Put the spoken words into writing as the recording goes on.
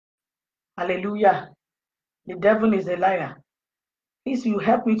Hallelujah. The devil is a liar. Please, you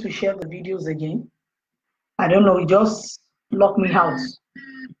help me to share the videos again. I don't know, it just locked me out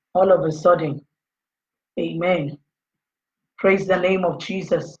all of a sudden. Amen. Praise the name of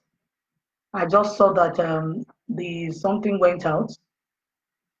Jesus. I just saw that the something went out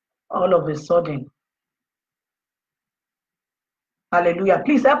all of a sudden. Hallelujah.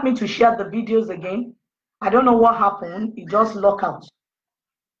 Please help me to share the videos again. I don't know what happened. It just locked out.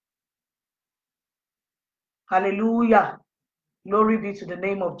 Hallelujah. Glory be to the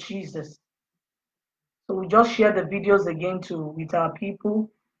name of Jesus. So we just share the videos again with our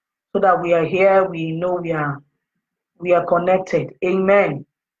people so that we are here. We know we are connected. Amen.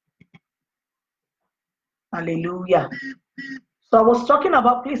 Hallelujah. So I was talking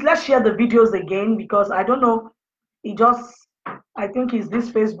about, please let's share the videos again because I don't know. I think it's this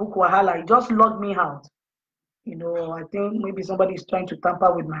Facebook Wahala. It just logged me out. I think maybe somebody is trying to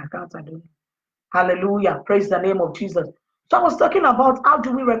tamper with my account. I don't know. Hallelujah. Praise the name of Jesus. So I was talking about how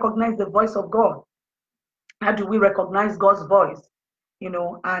do we recognize the voice of God? How do we recognize God's voice? And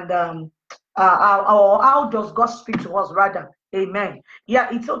how does God speak to us rather? Amen. Yeah,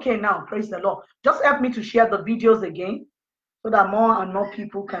 it's okay now. Praise the Lord. Just help me to share the videos again so that more and more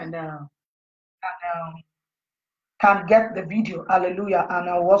people can get the video. Hallelujah. And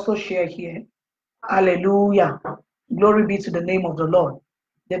I'll also share here. Hallelujah. Glory be to the name of the Lord.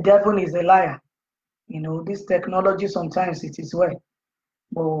 The devil is a liar. This technology sometimes it is well.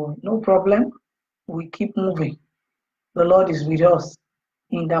 But no problem. We keep moving. The Lord is with us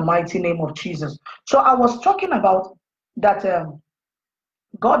in the mighty name of Jesus. So I was talking about that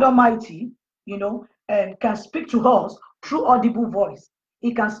God Almighty, can speak to us through audible voice.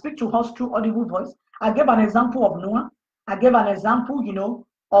 He can speak to us through audible voice. I gave an example of Noah. I gave an example,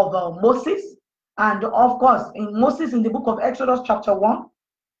 of Moses. And of course, in Moses in the book of Exodus chapter 1,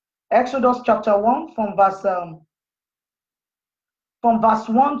 Exodus chapter 1 from verse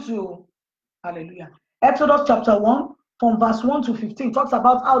 1 to, hallelujah. Exodus chapter 1 from verse 1 to 15 talks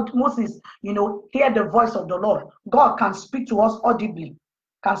about how Moses, hear the voice of the Lord. God can speak to us audibly,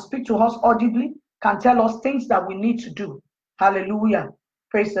 can tell us things that we need to do. Hallelujah.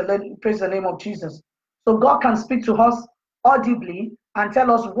 Praise the name of Jesus. So God can speak to us audibly and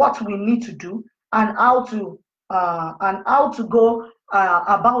tell us what we need to do and how to go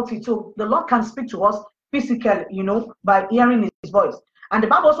about it. So the Lord can speak to us physically, by hearing his voice. And the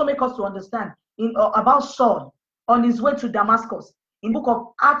Bible also makes us to understand about Saul on his way to Damascus. In the book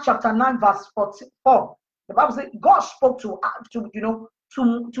of Acts chapter 9 verse 44, the Bible says God spoke to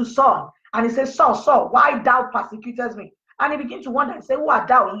Saul, and he says, Saul, Saul, why thou persecutest me? And he began to wonder and say, who art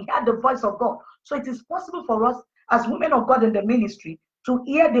thou? He heard the voice of God. So it is possible for us as women of God in the ministry to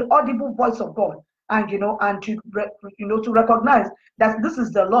hear the audible voice of God, and to recognize that this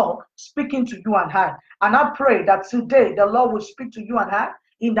is the Lord speaking to you and I. And I pray that today the Lord will speak to you and I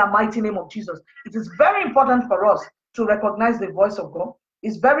in the mighty name of Jesus. It is very important for us to recognize the voice of God.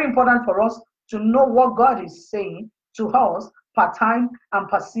 It's very important for us to know what God is saying to us per time and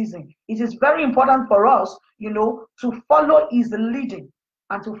per season. It is very important for us, to follow his leading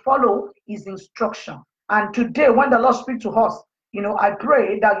and to follow his instruction. And today, when the Lord speaks to us, I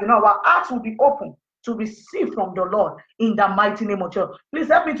pray that, our hearts will be open to receive from the Lord in the mighty name of Jesus. Please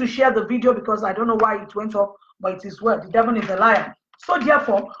help me to share the video because I don't know why it went off, but it is well. The devil is a liar. So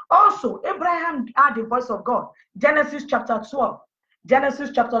therefore, also, Abraham had the voice of God. Genesis chapter 12.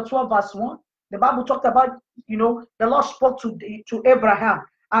 Genesis chapter 12 verse 1. The Bible talked about, the Lord spoke to Abraham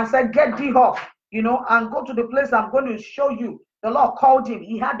and said, get thee off, and go to the place I'm going to show you. The Lord called him.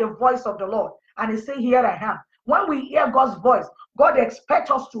 He had the voice of the Lord. And he said, here I am. When we hear God's voice, God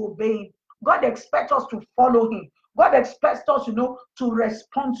expects us to obey him. God expects us to follow him. God expects us, to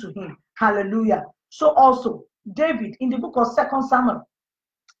respond to him. Hallelujah. So also, David, in the book of 2 Samuel,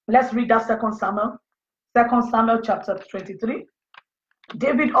 let's read that 2 Samuel. 2 Samuel chapter 23.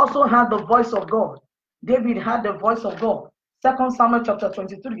 David also had the voice of God. David had the voice of God. 2 Samuel chapter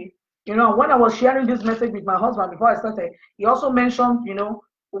 23. When I was sharing this message with my husband before I started, he also mentioned,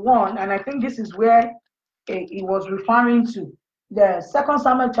 one, and I think this is where he was referring to the 2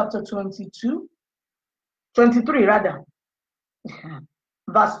 Samuel chapter 23 rather.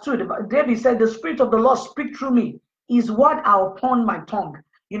 Verse 2, David said, the Spirit of the Lord speak through me. His word are upon my tongue.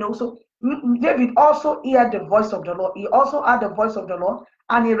 So David also heard the voice of the Lord. He also heard the voice of the Lord,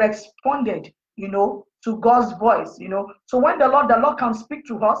 and he responded, to God's voice, So when the Lord can speak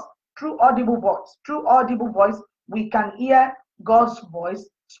to us through audible voice. Through audible voice, we can hear God's voice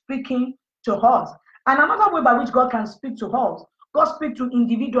speaking to us. And another way by which God can speak to us, God speaks to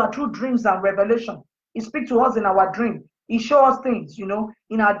individuals through dreams and revelation. He speaks to us in our dream. He shows us things,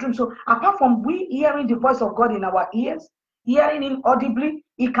 in our dreams. So apart from we hearing the voice of God in our ears, hearing him audibly,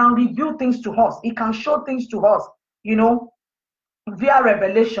 he can reveal things to us. He can show things to us, via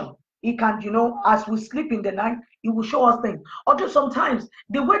revelation. He can, as we sleep in the night, he will show us things. Although sometimes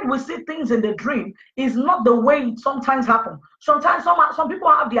the way we see things in the dream is not the way it sometimes happens. Sometimes some people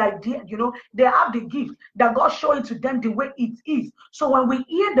have the idea, they have the gift that God show it to them the way it is. So when we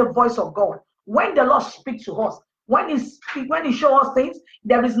hear the voice of God, when the Lord speaks to us, when he shows us things,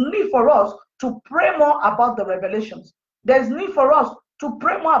 there is need for us to pray more about the revelations. There's need for us to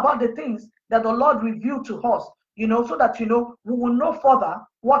pray more about the things that the Lord revealed to us, so that we will know further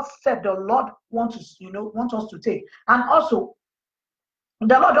what step the Lord wants us to take. And also,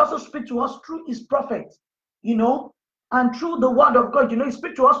 the Lord also speaks to us through his prophets, and through the word of God. He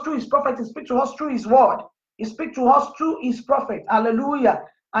speaks to us through his prophet, he speaks to us through his word, he speaks to us through his prophet. Hallelujah.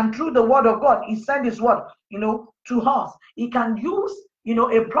 And through the word of God, he sent his word, to us. He can use,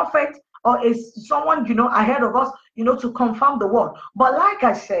 a prophet or someone, ahead of us, to confirm the word. But like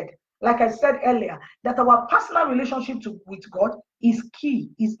I said earlier, that our personal relationship with God is key,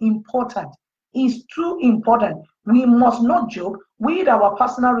 is important, is too important. We must not joke with our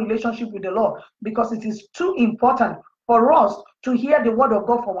personal relationship with the Lord, because it is too important for us to hear the word of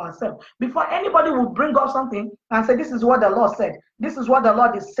God for ourselves. Before anybody will bring up something and say, this is what the Lord said, this is what the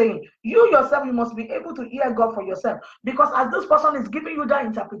Lord is saying, you yourself, you must be able to hear God for yourself. Because as this person is giving you that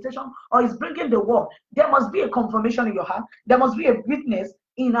interpretation or is bringing the word, there must be a confirmation in your heart. There must be a witness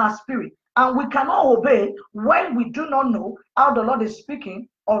in our spirit. And we cannot obey when we do not know how the Lord is speaking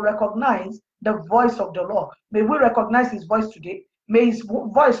or recognize the voice of the Lord. May we recognize his voice today. May his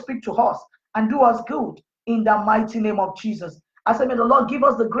voice speak to us and do us good in the mighty name of Jesus. I say, may the Lord give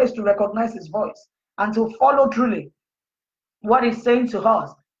us the grace to recognize his voice and to follow truly what he's saying to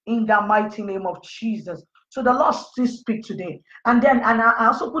us in the mighty name of Jesus. So the Lord still speaks today. And I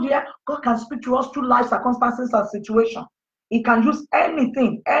also put here, God can speak to us through life circumstances and situations. He can use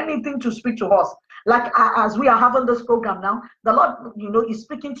anything to speak to us. Like as we are having this program now, the Lord, is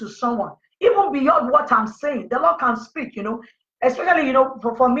speaking to someone. Even beyond what I'm saying, the Lord can speak, especially,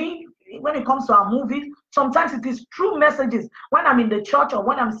 for me, when it comes to our movies, sometimes it is true messages. When I'm in the church or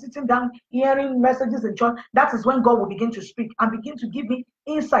when I'm sitting down hearing messages in church, that is when God will begin to speak and begin to give me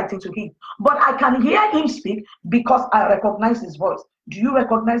insight into him. But I can hear him speak because I recognize his voice. Do you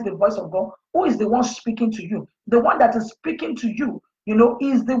recognize the voice of God? Who is the one speaking to you? The one that is speaking to you,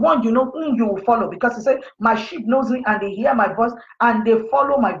 is the one, whom you will follow. Because he said, my sheep knows me and they hear my voice and they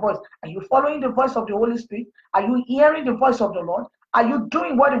follow my voice. Are you following the voice of the Holy Spirit? Are you hearing the voice of the Lord? Are you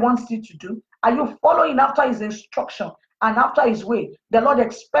doing what he wants you to do? Are you following after his instruction and after his way? The Lord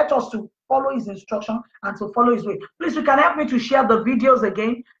expects us to follow his instruction and to follow his way. Please, you can help me to share the videos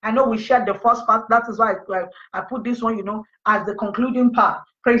again. I know we shared the first part. That is why I put this one, as the concluding part.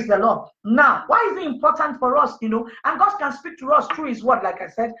 Praise the Lord. Now, why is it important for us, and God can speak to us through his word, like I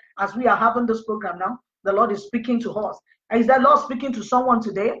said, as we are having this program now, the Lord is speaking to us. Is the Lord speaking to someone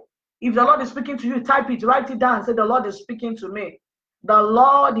today? If the Lord is speaking to you, type it, write it down, and say, the Lord is speaking to me. The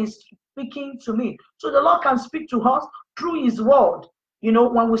Lord is speaking to me. So the Lord can speak to us through his word.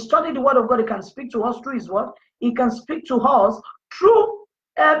 When we study the word of God, he can speak to us through his word. He can speak to us through,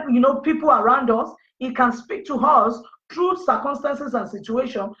 people around us. He can speak to us through circumstances and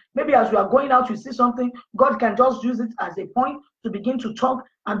situations. Maybe as we are going out, you see something, God can just use it as a point to begin to talk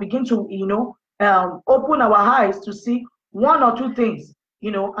and begin to, open our eyes to see one or two things,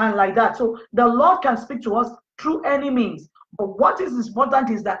 and like that. So the Lord can speak to us through any means. But what is important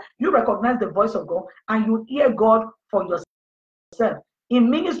is that you recognize the voice of God and you hear God for yourself. In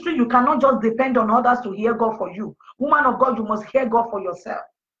ministry, you cannot just depend on others to hear God for you. Woman of God, you must hear God for yourself.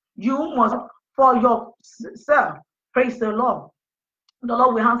 You must for yourself. Praise the Lord. The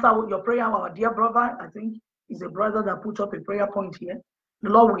Lord will answer your prayer. Our dear brother, I think he's a brother that put up a prayer point here. The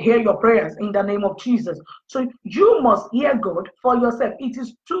Lord will hear your prayers in the name of Jesus. So you must hear God for yourself. It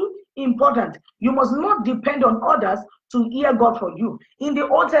is too important. You must not depend on others to hear God for you. In the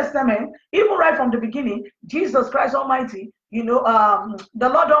Old Testament, even right from the beginning, Jesus Christ Almighty, the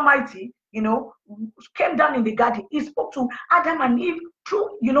Lord Almighty, came down in the garden. He spoke to Adam and Eve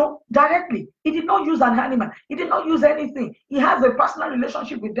through, directly. He did not use an animal. He did not use anything. He has a personal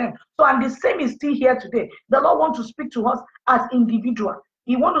relationship with them. So, and the same is still here today. The Lord wants to speak to us as individuals.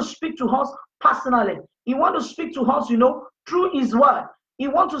 He wants to speak to us personally. He wants to speak to us, through his word. He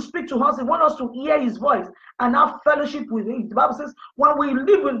wants to speak to us. He wants us to hear his voice and have fellowship with him. The Bible says, when we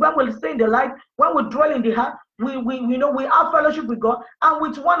stay in the light, when we dwell in the heart, we have fellowship with God and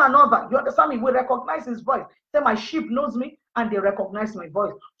with one another. You understand me? We recognize his voice. Say, my sheep knows me and they recognize my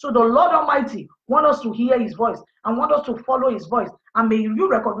voice. So the Lord Almighty wants us to hear his voice and want us to follow his voice. And may you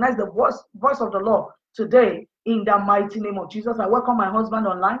recognize the voice of the Lord today in the mighty name of Jesus. I welcome my husband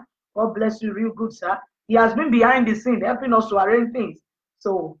online. God bless you real good, sir. He has been behind the scene helping us to arrange things.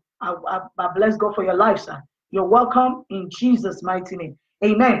 So I bless God for your life, sir. You're welcome in Jesus' mighty name.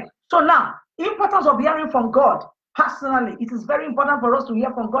 Amen. So now, importance of hearing from God personally. It is very important for us to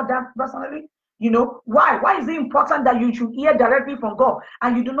hear from God personally. You know, why? Why is it important that you should hear directly from God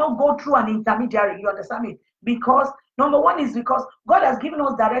and you do not go through an intermediary? You understand me? Because number one is because God has given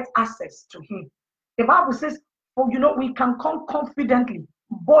us direct access to him. The Bible says, oh, you know, we can come confidently,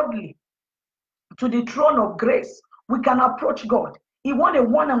 boldly to the throne of grace. We can approach God. He wants a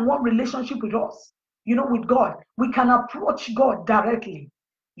one-on-one relationship with us, you know, with God. We can approach God directly.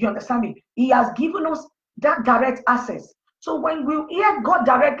 You understand me? He has given us that direct access. So when we hear God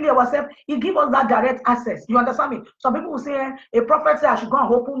directly ourselves, he gives us that direct access. You understand me? Some people will say, a prophet said I should go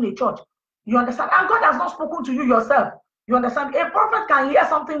and open a church. You understand? And God has not spoken to you yourself. You understand? A prophet can hear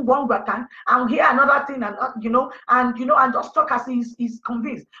something one time and hear another thing, and and just talk as he's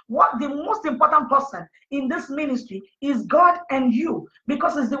convinced. What the most important person in this ministry is God and you,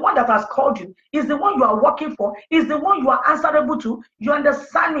 because it's the one that has called you, is the one you are working for, is the one you are answerable to. You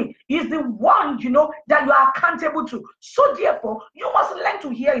understand me? Is the one that you are accountable to. So therefore, you must learn to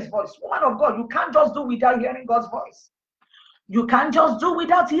hear his voice. Woman of God, you can't just do without hearing God's voice. You can't just do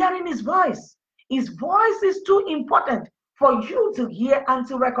without hearing his voice. His voice is too important for you to hear and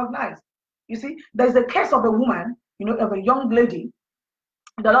to recognize. You see, there's a case of a woman, of a young lady.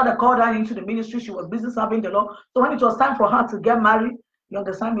 The Lord had called her into the ministry. She was busy serving the Lord. So when it was time for her to get married, you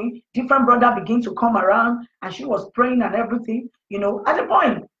understand me? Different brother began to come around and she was praying and everything. At the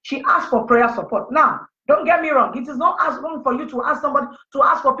point, she asked for prayer support. Now, don't get me wrong. It is not as wrong for you to ask somebody, to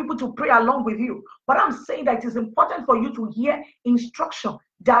ask for people to pray along with you. But I'm saying that it is important for you to hear instruction,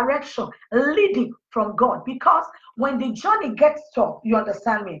 direction, leading from God. Because when the journey gets tough, you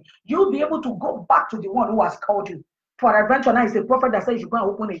understand me, you'll be able to go back to the one who has called you. For adventure now is a prophet that says you go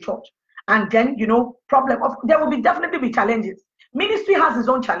and open a church. And then, there will definitely be challenges. Ministry has its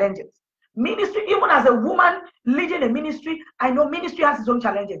own challenges. Ministry, even as a woman leading a ministry, I know ministry has its own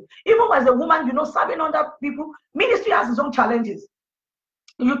challenges. Even as a woman, serving other people, ministry has its own challenges.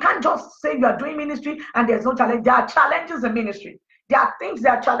 You can't just say you are doing ministry and there's no challenge. There are challenges in ministry. There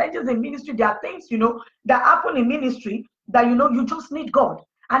are challenges in ministry. There are things, that happen in ministry that, you just need God.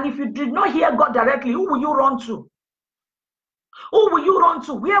 And if you did not hear God directly, who will you run to? Who will you run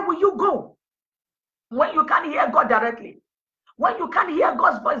to? Where will you go? When you can't hear God directly. When you can't hear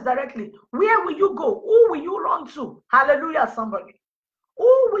God's voice directly, where will you go? Who will you run to? Hallelujah, somebody.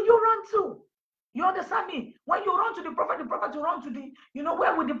 Who will you run to? You understand me? When you run to the prophet will run to the,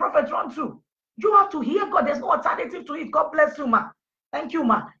 where will the prophet run to? You have to hear God. There's no alternative to it. God bless you, ma. Thank you,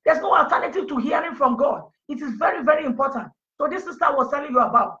 ma. There's no alternative to hearing from God. It is very, very important. So this sister was telling you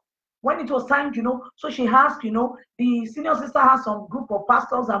about. When it was time, so she asked, the senior sister has some group of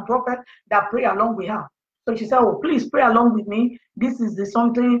pastors and prophets that pray along with her. So she said, oh, please pray along with me. This is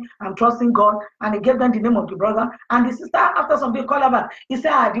something I'm trusting God. And he gave them the name of the brother. And the sister, after something, called her back. He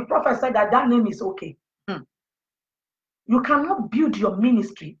said, the prophet said that name is okay. You cannot build your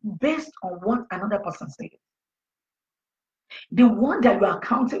ministry based on what another person says. The one that you are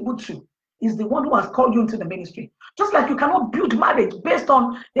accountable to is the one who has called you into the ministry. Just like you cannot build marriage based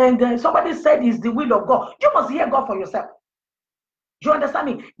on somebody said is the will of God. You must hear God for yourself. You understand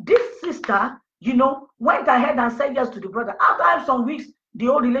me? This sister, went ahead and said yes to the brother. After some weeks, the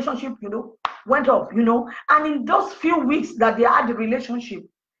whole relationship, went off, And in those few weeks that they had the relationship,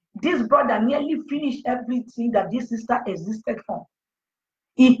 this brother nearly finished everything that this sister existed for.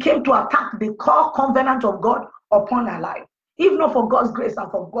 He came to attack the core covenant of God upon her life. If not for God's grace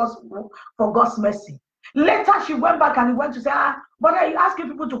and for God's mercy. Later, she went back and he went to say, but are you asking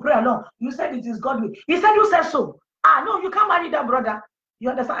people to pray along? You said it is God will. He said, you said so. No, you can't marry that brother. You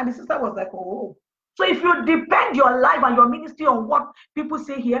understand? And the sister was like, oh. So if you depend your life and your ministry on what people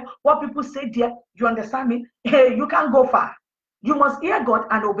say here, what people say there, you understand me? Hey, you can't go far. You must hear God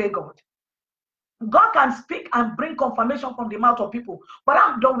and obey God. God can speak and bring confirmation from the mouth of people. But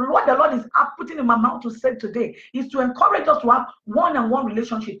what the Lord is putting in my mouth to say today is to encourage us to have one-on-one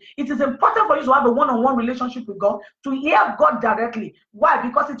relationship. It is important for you to have a one-on-one relationship with God, to hear God directly. Why?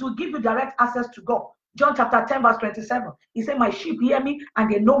 Because it will give you direct access to God. John chapter 10 verse 27. He said, my sheep hear me and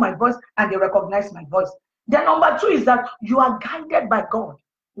they know my voice and they recognize my voice. Then number 2 is that you are guided by God.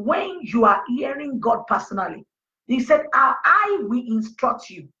 When you are hearing God personally, he said, I will instruct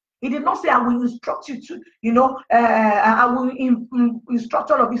you. He did not say, I will instruct you to, I will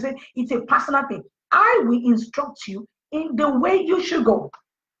instruct all of you. He said, it's a personal thing. I will instruct you in the way you should go.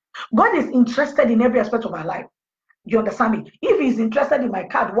 God is interested in every aspect of our life. You understand me? If he's interested in my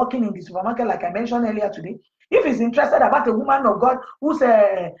card working in the supermarket, like I mentioned earlier today, if he's interested about a woman of God who's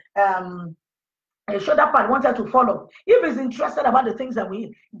a shoulder pad wanted to follow, if he's interested about the things that we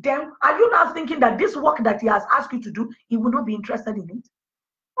eat, then are you now thinking that this work that he has asked you to do, he will not be interested in it?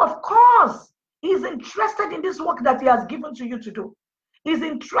 Of course, he's interested in this work that he has given to you to do. He's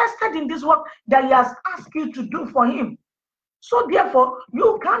interested in this work that he has asked you to do for him. So therefore,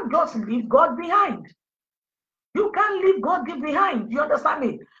 you can't just leave God behind. You can't leave God behind. You understand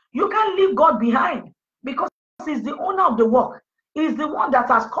me? You can't leave God behind because he's the owner of the work. He's the one that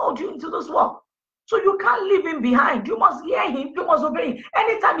has called you into this work. So you can't leave him behind. You must hear him. You must obey him.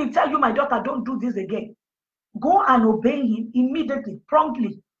 Anytime he tells you, my daughter, don't do this again, go and obey him immediately,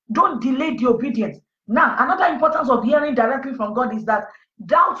 promptly. Don't delay the obedience. Now, another importance of hearing directly from God is that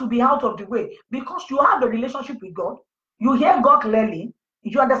doubt will be out of the way because you have a relationship with God. You hear God clearly.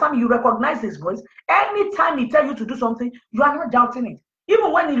 You understand, you recognize his voice. Anytime he tells you to do something, you are not doubting it.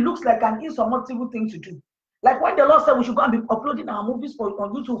 Even when it looks like an insurmountable thing to do. Like when the Lord said we should go and be uploading our movies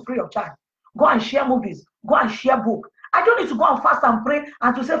on YouTube free of charge. Go and share movies. Go and share book. I don't need to go and fast and pray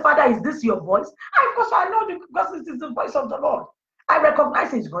and to say, Father, is this your voice? Of course, I know because this is the voice of the Lord. I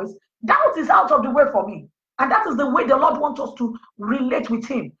recognize his voice. Doubt is out of the way for me. And that is the way the Lord wants us to relate with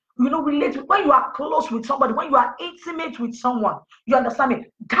him. You know, relate when you are close with somebody, when you are intimate with someone, you understand me?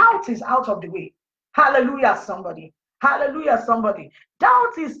 Doubt is out of the way. Hallelujah, somebody. Hallelujah, somebody.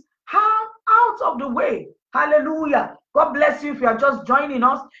 Doubt is out of the way. Hallelujah. God bless you. If you are just joining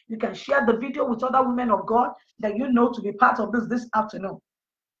us, you can share the video with other women of God that you know to be part of this afternoon.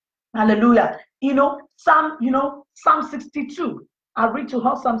 Hallelujah. Psalm 62. I'll read to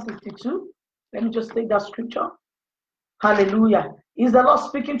her Psalm 62. Let me just take that scripture. Hallelujah. Is the Lord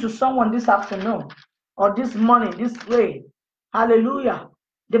speaking to someone this afternoon or this morning, this way? Hallelujah.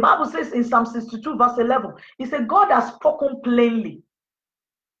 The Bible says in Psalm 62, verse 11, it said, God has spoken plainly.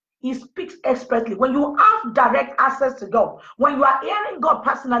 He speaks expressly. When you have direct access to God, when you are hearing God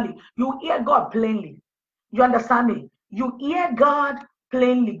personally, you hear God plainly. You understand me? You hear God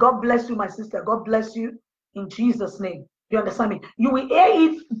plainly. God bless you, my sister. God bless you in Jesus' name. You understand me? You will hear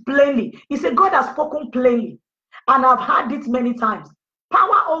it plainly. He said, God has spoken plainly. And I've heard it many times.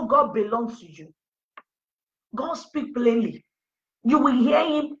 Power of God belongs to you. God speak plainly. You will hear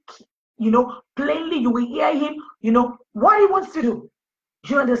him, plainly. You will hear him, what he wants to do.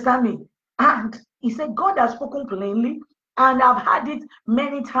 Do you understand me? And he said, God has spoken plainly, and I've heard it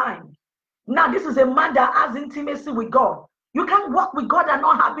many times. Now, this is a man that has intimacy with God. You can't walk with God and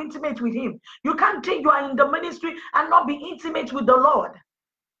not have intimate with him. You can't think you are in the ministry and not be intimate with the Lord.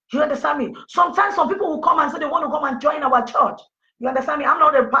 You understand me? Sometimes some people will come and say they want to come and join our church. You understand me? I'm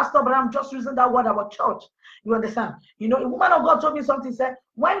not a pastor, but I'm just using that word, our church. You understand? A woman of God told me something, said,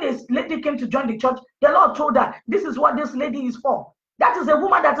 when this lady came to join the church, the Lord told her, this is what this lady is for. That is a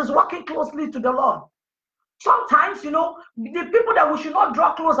woman that is working closely to the Lord. Sometimes, the people that we should not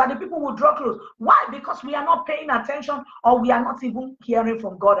draw close are the people who draw close. Why? Because we are not paying attention or we are not even hearing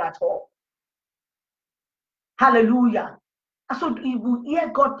from God at all. Hallelujah. And so you will hear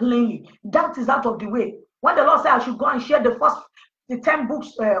God plainly. Doubt is out of the way. When the Lord said I should go and share the 10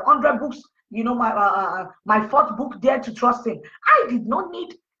 books, 100 books, my fourth book, Dare to Trust Him, I did not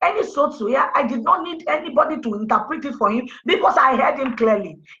need any soul to hear. I did not need anybody to interpret it for him because I heard him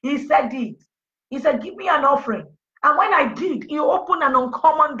clearly. He said it. He said, give me an offering. And when I did, he opened an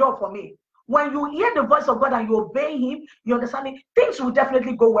uncommon door for me. When you hear the voice of God and you obey him, you understand me, things will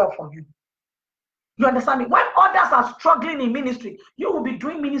definitely go well for you. You understand me? When others are struggling in ministry, you will be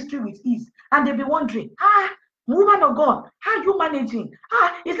doing ministry with ease. And they'll be wondering, woman of God, how are you managing?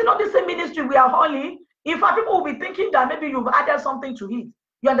 Is it not the same ministry we are holding? In fact, people will be thinking that maybe you've added something to it.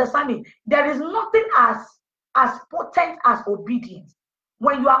 You understand me? There is nothing as potent as obedience.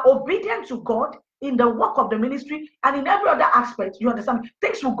 When you are obedient to God in the work of the ministry and in every other aspect, you understand me?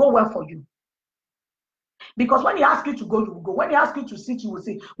 Things will go well for you. Because when he asks you to go, you will go. When he asks you to sit, you will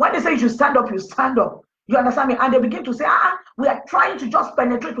sit. When they say you should stand up, you stand up. You understand me? And they begin to say, we are trying to just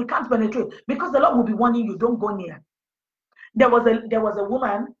penetrate. We can't penetrate. Because the Lord will be warning you, don't go near. There was a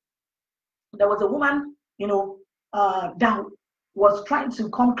woman, that was trying to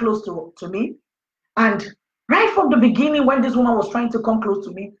come close to me. And right from the beginning, when this woman was trying to come close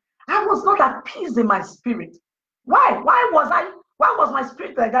to me, I was not at peace in my spirit. Why was my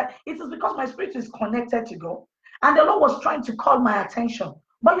spirit like that? It is because my spirit is connected to God. And the Lord was trying to call my attention.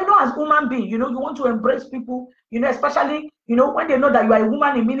 But as human being, you want to embrace people, especially, when they know that you are a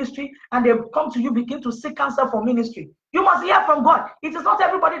woman in ministry and they come to you, begin to seek counsel for ministry. You must hear from God. It is not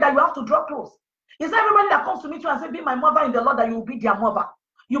everybody that you have to draw close. It's not everybody that comes to meet you and say, be my mother in the Lord, that you will be their mother.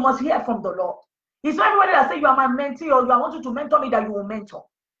 You must hear from the Lord. It's not everybody that say you are my mentee or you want you to mentor me that you will mentor.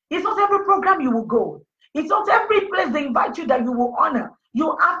 It's not every program you will go. It's not every place they invite you that you will honor.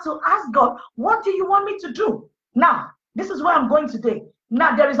 You have to ask God, what do you want me to do? Now, this is where I'm going today.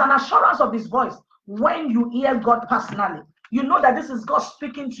 Now, there is an assurance of his voice when you hear God personally. You know that this is God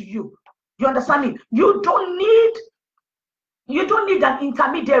speaking to you. You understand me? You don't need an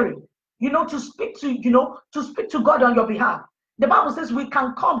intermediary, to speak to God on your behalf. The Bible says we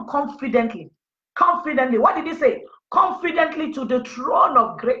can come confidently. Confidently. What did he say? Confidently to the throne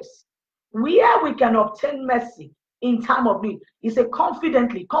of grace, where we can obtain mercy in time of need. He said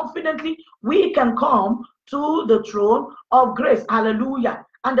confidently we can come to the throne of grace. Hallelujah.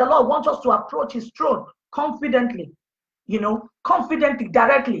 And the Lord wants us to approach his throne confidently, confidently,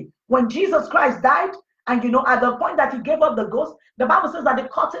 directly. When Jesus Christ died, and at the point that he gave up the ghost, the Bible says that the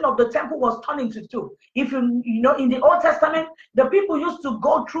curtain of the temple was torn into two. If in the Old Testament, the people used to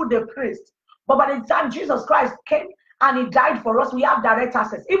go through the priest. But by the time Jesus Christ came and he died for us, we have direct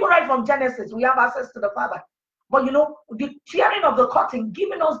access. Even right from Genesis, we have access to the Father. But the tearing of the curtain,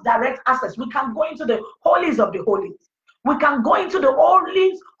 giving us direct access. We can go into the holies of the holies. We can go into the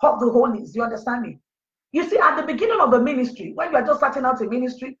holies of the holies. You understand me? You see, at the beginning of the ministry, when you are just starting out a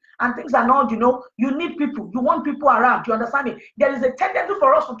ministry and things are not, you need people. You want people around. You understand me? There is a tendency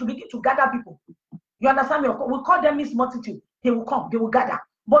for us to begin to gather people. You understand me? We call them Miss Multitude. They will come. They will gather.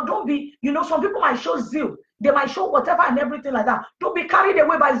 But don't be, some people might show zeal. They might show whatever and everything like that. Don't be carried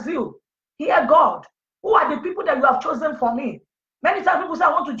away by zeal. Hear God. Who are the people that you have chosen for me? Many times people say,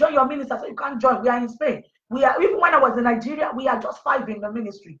 I want to join your ministry. I say, you can't join. We are in Spain. Even when I was in Nigeria, we are just 5 in the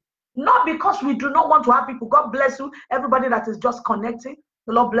ministry. Not because we do not want to have people. God bless you. Everybody that is just connecting,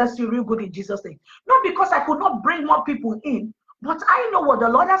 the Lord bless you real good in Jesus' name. Not because I could not bring more people in, but I know what the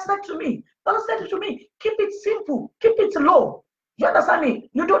Lord has said to me. The Lord said to me, keep it simple, keep it low. You understand me?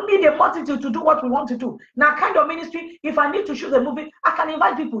 You don't need a multitude to do what we want to do. Now, kind of ministry, if I need to shoot a movie, I can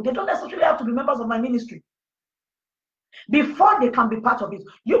invite people. They don't necessarily have to be members of my ministry. Before they can be part of it,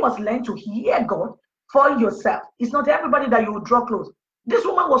 you must learn to hear God for yourself. It's not everybody that you will draw close. This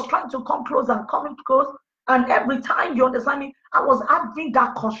woman was trying to come close and coming close, and every time, you understand me, I was having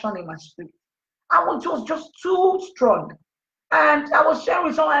that caution in my spirit. It was just too strong. And I was sharing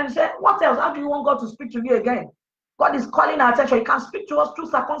with someone and said, what else? How do you want God to speak to you again? God is calling our attention. He can speak to us through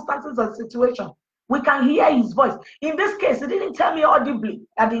circumstances and situations. We can hear his voice. In this case, he didn't tell me audibly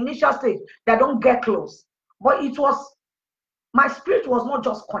at the initial stage that don't get close. But my spirit was not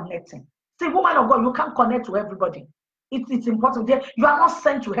just connecting. See, woman of God, you can't connect to everybody. It's important. You are not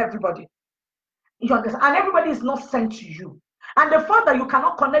sent to everybody. You understand? And everybody is not sent to you. And the fact that you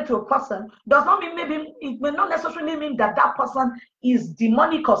cannot connect to a person does not mean, it may not necessarily mean that that person is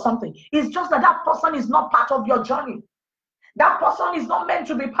demonic or something. It's just that that person is not part of your journey. That person is not meant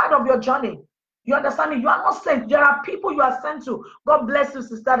to be part of your journey. You understand me? You are not sent. There are people you are sent to. God bless you,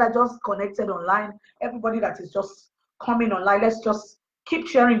 sister, that just connected online. Everybody that is just coming online, let's just keep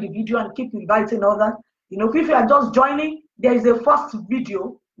sharing the video and keep inviting others. If you are just joining, there is a first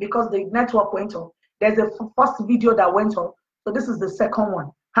video because the network went off. There's a first video that went off. So this is the second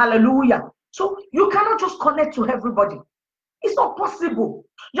one. Hallelujah. So you cannot just connect to everybody. It's not possible.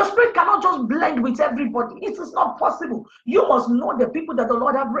 Your spirit cannot just blend with everybody. It is not possible. You must know the people that the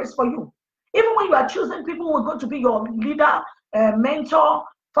Lord has raised for you. Even when you are choosing people who are going to be your leader, mentor,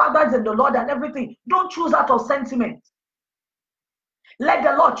 fathers in the Lord and everything, don't choose out of sentiment. Let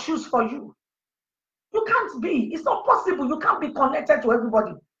the Lord choose for you. You can't be. It's not possible. You can't be connected to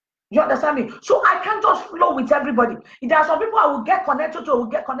everybody. You understand me? So I can't just flow with everybody. There are some people I will get connected to, will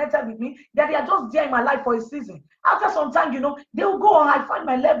get connected with me, that they are just there in my life for a season. After some time, they will go and I find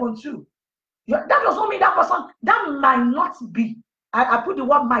my level too. That does not mean that person, that might not be. I put the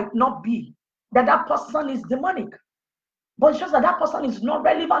word might not be, that person is demonic. But it's just that person is not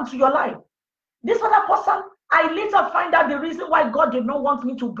relevant to your life. This other person, I later find out the reason why God did not want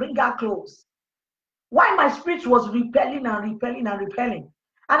me to bring her close. Why my spirit was repelling and repelling and repelling.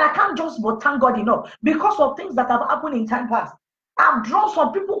 And I can't just but thank God enough because of things that have happened in time past. I've drawn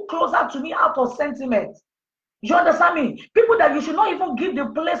some people closer to me out of sentiment. You understand me? People that you should not even give the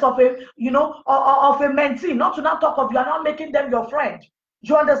place of a, of a mentee, not to not talk of you are not making them your friend.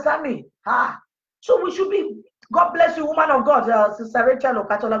 You understand me? So we should be, God bless you, woman of God, Sister Rachel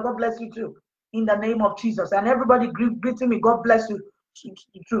Okatola, God bless you too, in the name of Jesus. And everybody greeting me, God bless you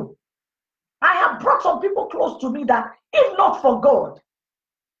too. I have brought some people close to me that, if not for God,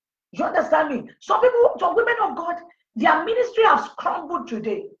 you understand me? Some women of God, their ministry has crumbled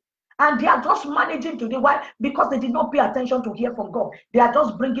today. And they are just managing today. Why? Because they did not pay attention to hear from God. They are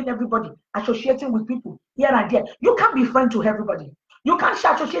just bringing everybody, associating with people here and there. You can't be friend to everybody. You can't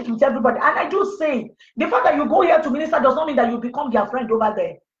associate with everybody. And I do say, the fact that you go here to minister does not mean that you become their friend over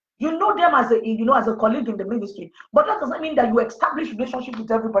there. You know them as a, as a colleague in the ministry, but that doesn't mean that you establish relationship with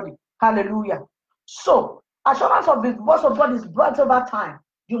everybody. Hallelujah. So, assurance of the voice of God is brought over time.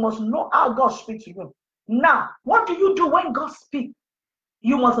 You must know how God speaks to you. Now, what do you do when God speaks?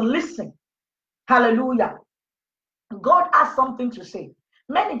 You must listen. Hallelujah. God has something to say.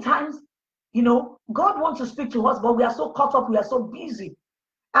 Many times, God wants to speak to us, but we are so caught up, we are so busy.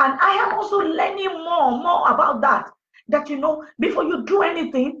 And I am also learning more about that. That, before you do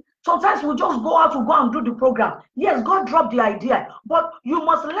anything, sometimes we just go out to go and do the program. Yes, God dropped the idea, but you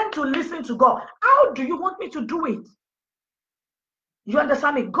must learn to listen to God. How do you want me to do it? You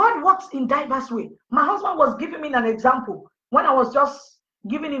understand me? God works in diverse ways. My husband was giving me an example when I was just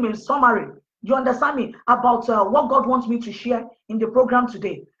giving him a summary. You understand me? About what God wants me to share in the program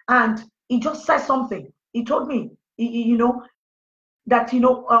today. And he just said something. He told me, that,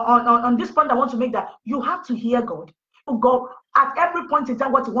 on this point I want to make, that you have to hear God. God at every point in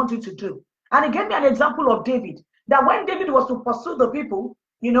time what he wants you to do. And he gave me an example of David. That when David was to pursue the people,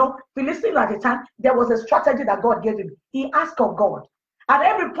 Philistines at the time, there was a strategy that God gave him. He asked of God. At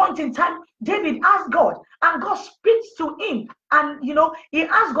every point in time, David asked God, and God speaks to him. And, he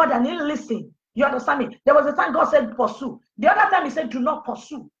asked God and he listened. You understand me? There was a time God said, pursue. The other time he said, do not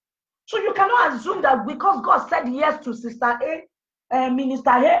pursue. So you cannot assume that because God said yes to Sister A,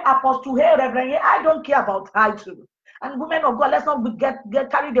 Minister A, Apostle A, Reverend A, I don't care about title. And women of God, let's not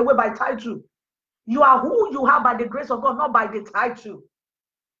get carried away by title. You are who you are by the grace of God, not by the title.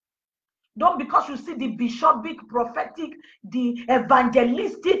 Don't, because you see the bishopic, prophetic, the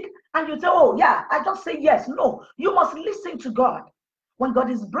evangelistic, and you say, oh yeah, I just say yes. No, you must listen to God. When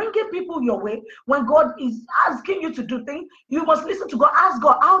God is bringing people your way, when God is asking you to do things, you must listen to God. Ask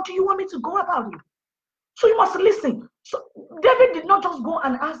God, how do you want me to go about it? So you must listen. So David did not just go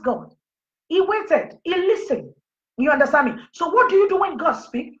and ask God. He waited. He listened. You understand me? So what do you do when God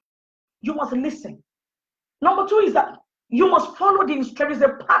speaks? You must listen. Number two is that you must follow the instructions. There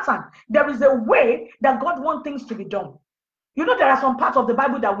is a pattern. There is a way that God wants things to be done. There are some parts of the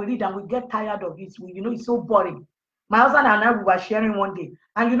Bible that we read and we get tired of it. It's so boring. My husband and I, we were sharing one day.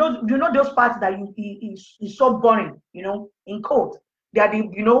 And you know those parts that is so boring, in quote. They are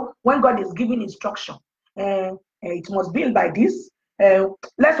the, when God is giving instruction. It must be by this.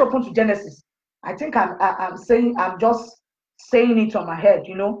 Let's open to Genesis. I think I'm just saying it on my head,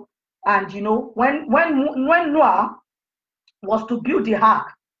 And when Noah was to build the ark,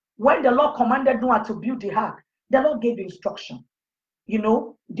 when the Lord commanded Noah to build the ark, the Lord gave instruction.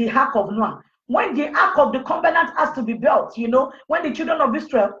 The ark of Noah. When the ark of the covenant has to be built, when the children of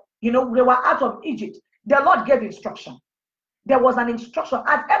Israel, they were out of Egypt, the Lord gave instruction. There was an instruction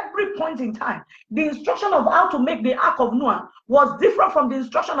at every point in time. The instruction of how to make the ark of Noah was different from the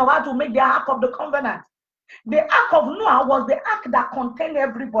instruction of how to make the ark of the covenant. The ark of Noah was the ark that contained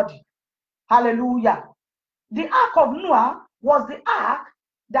everybody. Hallelujah. The ark of Noah was the ark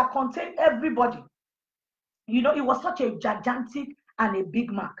that contained everybody. It was such a gigantic and a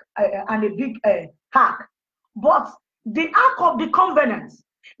big ark. But the ark of the covenant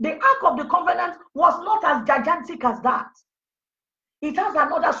was not as gigantic as that. It has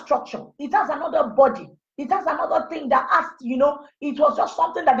another structure. It has another body. It has another thing that has, it was just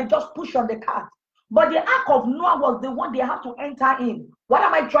something that they just push on the cart. But the ark of Noah was the one they have to enter in. What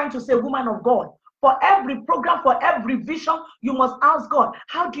am I trying to say, woman of God? For every program, for every vision, you must ask God,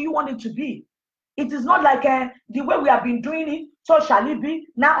 how do you want it to be? It is not like the way we have been doing it, so shall it be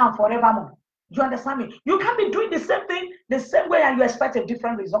now and forevermore. Do you understand me? You can't be doing the same thing the same way and you expect a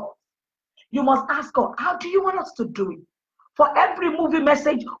different result. You must ask God, how do you want us to do it? For every movie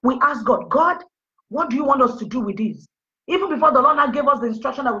message, we ask God, God, what do you want us to do with this? Even before the Lord now gave us the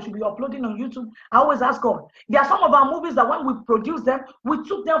instruction that we should be uploading on YouTube, I always ask God. There are some of our movies that when we produce them, we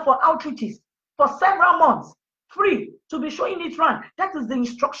took them for outreaches for several months, free, to be showing it around. That is the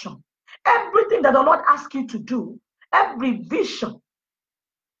instruction. Everything that the Lord asks you to do, every vision,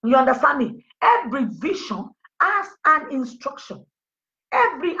 you understand me? Every vision has an instruction.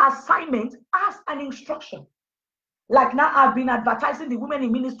 Every assignment has an instruction. Like now, I've been advertising the Women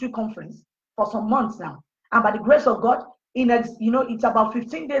in Ministry Conference for some months now. And by the grace of God, it's about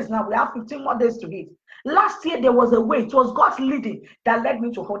 15 days now. We have 15 more days to hit. Last year, there was a way. It was God's leading that led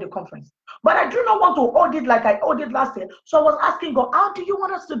me to hold the conference. But I do not want to hold it like I hold it last year. So I was asking God, how do you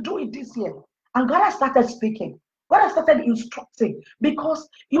want us to do it this year? And God has started speaking. God has started instructing. Because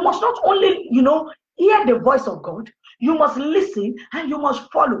you must not only, hear the voice of God. You must listen and you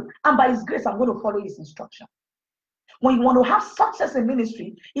must follow. And by His grace, I'm going to follow His instruction. When you want to have success in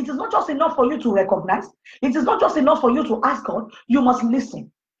ministry, it is not just enough for you to recognize. It is not just enough for you to ask God. You must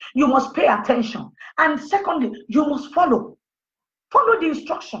listen. You must pay attention. And secondly, you must follow. Follow the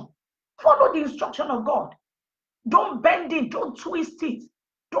instruction. Follow the instruction of God. Don't bend it. Don't twist it.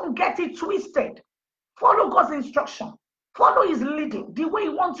 Don't get it twisted. Follow God's instruction. Follow His leading, the way He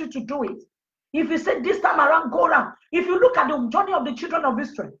wants you to do it. If He said this time around, go around. If you look at the journey of the children of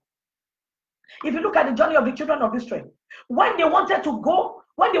Israel, when the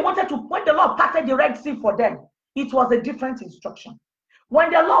Lord parted the Red Sea for them, it was a different instruction.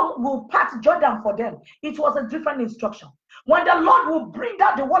 When the Lord will part Jordan for them, it was a different instruction. When the Lord will bring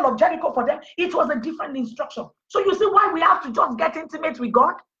down the wall of Jericho for them, it was a different instruction. So you see why we have to just get intimate with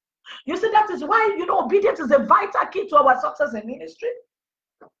God? You see, that is why, obedience is a vital key to our success in ministry.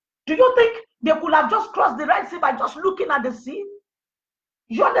 Do you think they could have just crossed the Red Sea by just looking at the sea?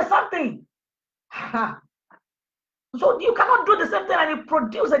 You understand something? So you cannot do the same thing and it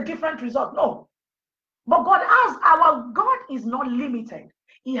produce a different result. No. But our God is not limited.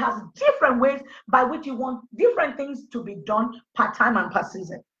 He has different ways by which He wants different things to be done per time and per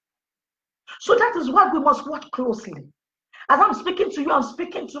season. So that is what we must watch closely. As I'm speaking to you, I'm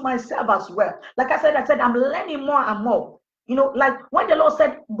speaking to myself as well. Like I said, I'm learning more and more. Like when the Lord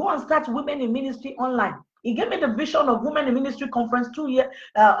said, go and start women in ministry online. He gave me the vision of Women in Ministry conference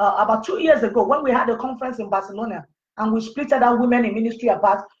about 2 years ago when we had a conference in Barcelona, and we split our women in ministry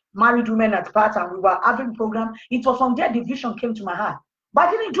apart, married women at part, and we were having a program. It was from there the vision came to my heart. But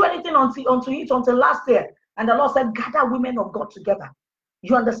I didn't do anything until last year. And the Lord said, gather women of God together.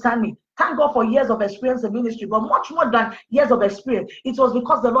 You understand me? Thank God for years of experience in ministry, but much more than years of experience. It was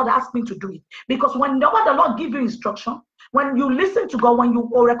because the Lord asked me to do it. Because whenever the Lord gives you instruction, when you listen to God, when you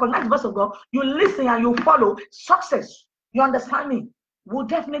recognize the voice of God, you listen and you follow, success, you understand me, will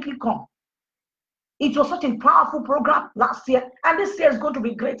definitely come. It was such a powerful program last year, and this year is going to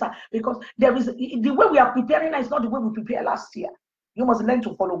be greater because there is the way we are preparing is not the way we prepared last year. You must learn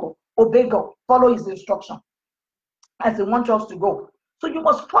to follow God, obey God, follow His instruction as He wants us to go. So you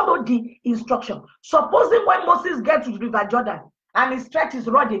must follow the instruction. Supposing when Moses gets to River Jordan and he stretched his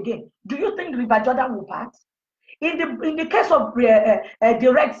rod again, do you think River Jordan will part? In the case of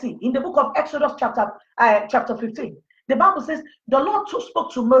the Red Sea, in the book of Exodus chapter 15, the Bible says the Lord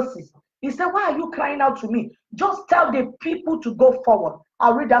spoke to Moses. He said, why are you crying out to me? Just tell the people to go forward.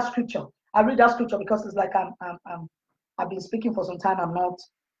 I'll read that scripture. Because it's like I've been speaking for some time. I'm not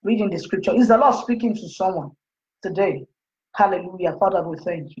reading the scripture. Is the Lord speaking to someone today? Hallelujah. Father, we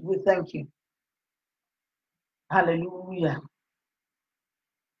thank you. We thank you. Hallelujah.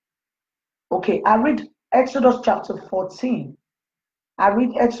 Okay, I read Exodus chapter 14. Now,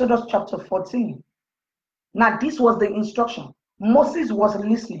 this was the instruction. Moses was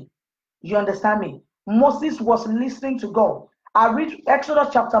listening. You understand me? Moses was listening to God. I read Exodus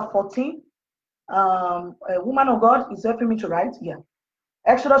chapter 14. A woman of God is helping me to write. Yeah.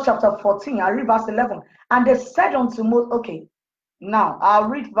 Exodus chapter 14. I read verse 11. And they said unto Moses, okay, now I'll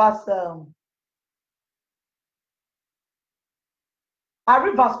read verse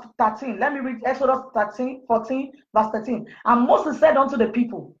 13. Let me read Exodus 14, verse 13. And Moses said unto the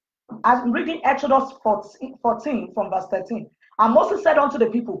people, I'm reading Exodus 14 from verse 13. And Moses said unto the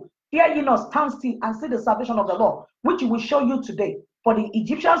people, fear ye not, stand still and see the salvation of the Lord, which he will show you today. For the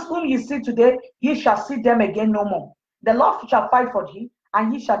Egyptians whom ye see today, ye shall see them again no more. The Lord shall fight for thee,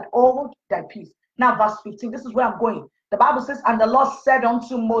 and ye shall hold thy peace. Now verse 15, this is where I'm going. The Bible says, and the Lord said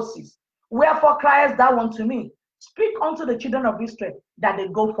unto Moses, wherefore criest thou unto me? Speak unto the children of Israel that they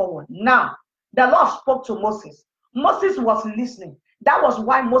go forward. Now, the Lord spoke to Moses. Moses was listening. That was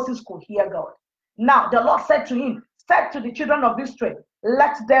why Moses could hear God. Now, the Lord said to him, said to the children of Israel,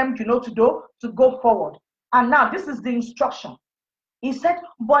 let them, to go forward. And now, this is the instruction. He said,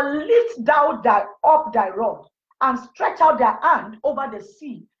 but lift thou up thy rod and stretch out thy hand over the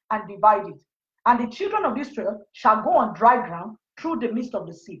sea and divide it. And the children of Israel shall go on dry ground through the midst of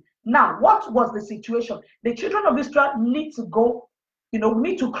the sea. Now, what was the situation? The children of Israel need to go,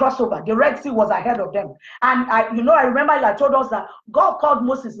 need to cross over. The Red Sea was ahead of them. And I remember I told us that God called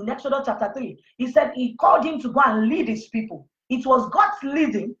Moses in Exodus chapter 3. He said he called him to go and lead his people. It was God's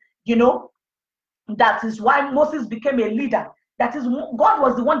leading, that is why Moses became a leader. That is, God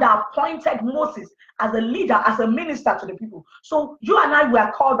was the one that appointed Moses as a leader, as a minister to the people. So you and I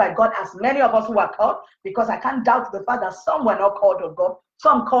were called by God, as many of us who are called, because I can't doubt the fact that some were not called of God.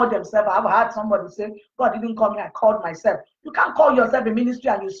 Some called themselves. I've heard somebody say, God didn't call me, I called myself. You can't call yourself a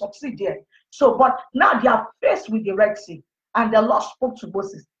ministry and you succeed there. So, but now they are faced with the Red Sea. And the Lord spoke to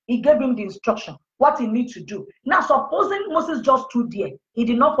Moses. He gave him the instruction. what he needs to do. Now, supposing Moses just stood there, he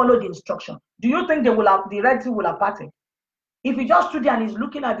did not follow the instruction. Do you think the Red Sea will have parted? If he just stood there and he's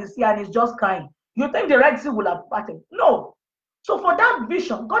looking at the sea and he's just crying, you think the Red Sea will have parted? No. So for that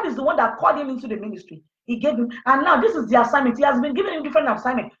vision, God is the one that called him into the ministry. He gave him, and now this is the assignment. He has been given him different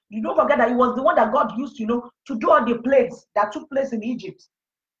assignment. You don't forget that he was the one that God used, to do all the plagues that took place in Egypt.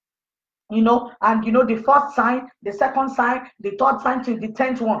 And the first sign, the second sign, the third sign to the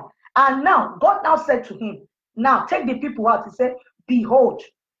 10th one. And now God now said to him, now take the people out. He said, behold,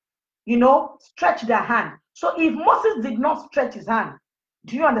 stretch their hand. So if Moses did not stretch his hand,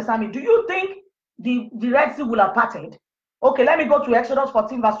 do you understand me? Do you think the Red Sea will have parted? Okay, let me go to Exodus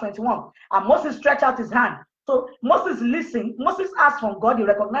 14, verse 21. And Moses stretched out his hand. So Moses listened. Moses asked from God. He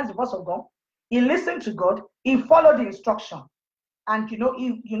recognized the voice of God. He listened to God. He followed the instruction. And he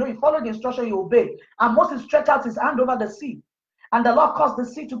followed the instruction. He obeyed. And Moses stretched out his hand over the sea. And the Lord caused the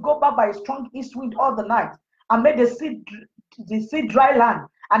sea to go back by a strong east wind all the night, and made the sea dry land,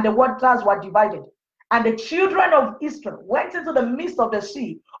 and the waters were divided. And the children of Israel went into the midst of the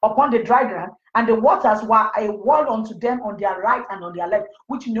sea upon the dry ground, and the waters were a wall unto them on their right and on their left,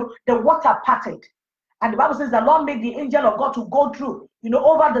 which the water parted. And the Bible says the Lord made the angel of God to go through.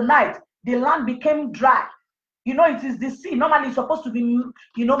 Over the night, the land became dry. It is the sea. Normally it's supposed to be,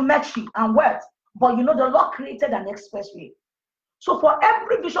 messy and wet. But the Lord created an expressway. So for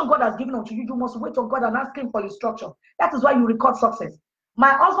every vision God has given unto you, you must wait on God and ask him for instruction. That is why you record success. My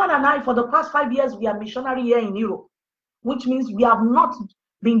husband and I, for the past 5 years, we are missionary here in Europe, which means we have not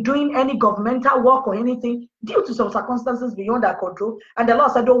been doing any governmental work or anything due to some circumstances beyond our control. And the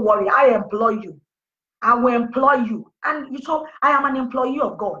Lord said, don't worry, I employ you. I will employ you. And I am an employee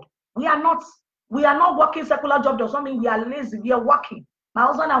of God. We are not working secular jobs or something. We are lazy. We are working. My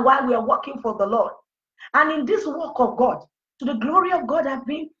husband and I, we are working for the Lord. And in this work of God, to the glory of God, I've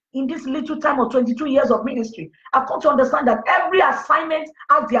been in this little time of 22 years of ministry. I've come to understand that every assignment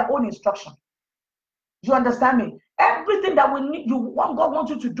has their own instruction. You understand me? Everything that God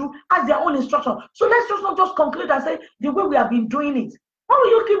wants you to do has their own instruction. So let's just not just conclude and say the way we have been doing it. Why will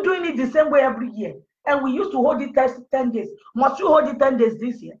you keep doing it the same way every year? And we used to hold it 10 days. Must you hold it 10 days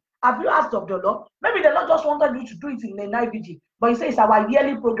this year? Have you asked of the Lord? Maybe the Lord just wanted you to do it in an IVG, but he says it's our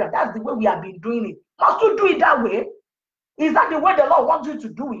yearly program. That's the way we have been doing it. Must you do it that way? Is that the way the Lord wants you to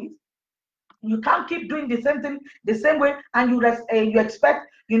do it? You can't keep doing the same thing the same way, and you expect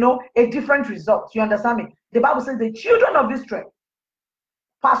a different result. You understand me? The Bible says the children of Israel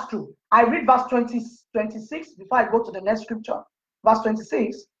passed through. I read verse 26 before I go to the next scripture. Verse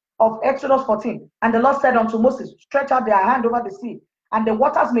 26 of Exodus 14. And the Lord said unto Moses, stretch out their hand over the sea, and the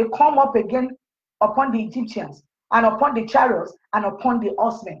waters may come up again upon the Egyptians, and upon the chariots, and upon the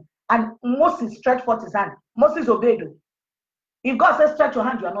horsemen. And Moses stretched forth his hand. Moses obeyed. If God says stretch your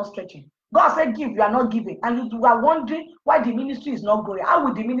hand, you are not stretching. God said give, you are not giving. And you are wondering why the ministry is not growing. How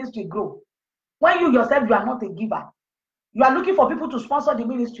will the ministry grow? When you yourself, you are not a giver. You are looking for people to sponsor the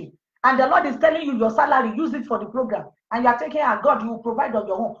ministry. And the Lord is telling you your salary, use it for the program. And you are taking and God, you will provide on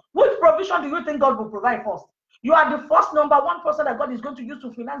your own. Which provision do you think God will provide first? You are the first number one person that God is going to use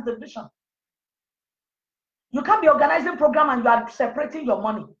to finance the vision. You can't be organizing program and you are separating your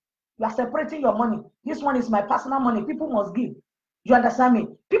money. You are separating your money. This one is my personal money. People must give. You understand me?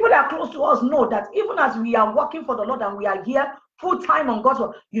 People that are close to us know that even as we are working for the Lord and we are here full time on God's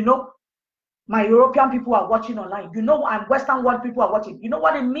work, my European people are watching online. And Western world people are watching. You know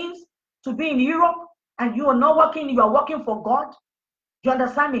what it means to be in Europe and you are not working, you are working for God? You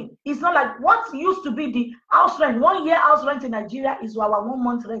understand me? It's not like what used to be the house rent. 1 year house rent in Nigeria is our 1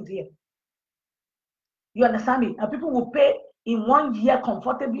 month rent here. You understand me? And people will pay in 1 year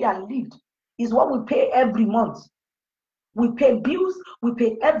comfortably and lived. Is what we pay every month. We pay bills, we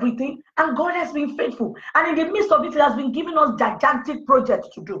pay everything, and God has been faithful. And in the midst of it, He has been giving us gigantic projects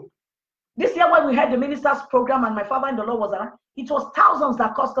to do. This year when we had the ministers program and my father in the Lord was around, it was thousands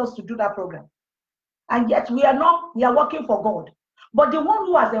that cost us to do that program. And yet we are working for God. But the one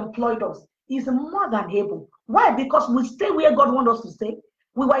who has employed us is more than able. Why? Because we stay where God wants us to stay.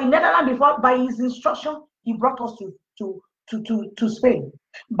 We were in Netherlands before. By His instruction, He brought us to Spain.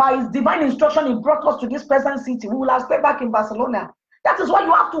 By His divine instruction, He brought us to this present city. We will have stayed back in Barcelona. That is why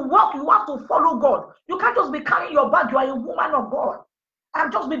you have to work. You have to follow God. You can't just be carrying your bag. You are a woman of God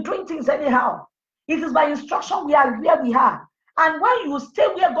and just be doing things anyhow. It is by instruction we are where we are. And when you stay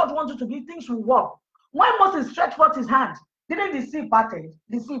where God wants you to be, things will work. When Moses stretched forth his hand, didn't the sea parted?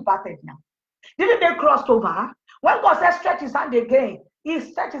 The sea parted now. Didn't they cross over? When God said stretch his hand again, He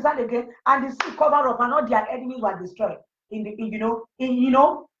stretched his hand again, and the sea covered up, and all their enemies were destroyed. In the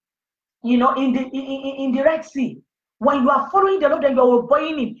Red Sea. When you are following the Lord and you are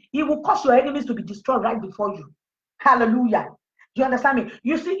obeying him, he will cause your enemies to be destroyed right before you. Hallelujah. Do you understand me?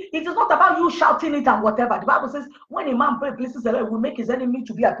 You see, it is not about you shouting it and whatever. The Bible says, when a man pleases the Lord, he will make his enemy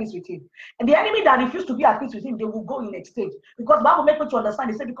to be at peace with him. And the enemy that refuse to be at peace with him, they will go in exchange. Because the Bible makes me to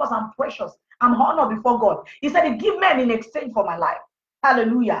understand. He said, because I'm precious, I'm honored before God. He said, he give men in exchange for my life.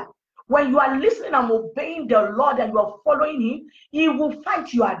 Hallelujah. When you are listening and obeying the Lord and you are following him, he will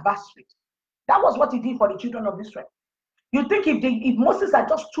fight your adversaries. That was what he did for the children of Israel. You think if Moses had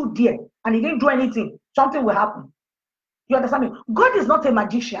just stood there and he didn't do anything, something will happen. You understand me? God is not a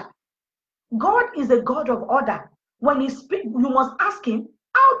magician. God is a God of order. When he speaks, you must ask him,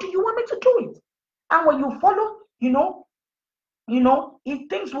 how do you want me to do it? And when you follow, if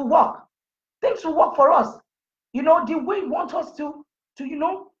things will work. Things will work for us. The way he wants us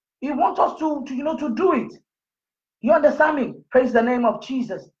he wants us to do it. You understand me? Praise the name of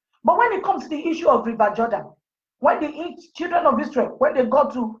Jesus. But when it comes to the issue of River Jordan, when the children of Israel, when they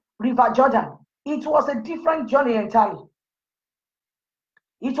got to River Jordan, it was a different journey entirely.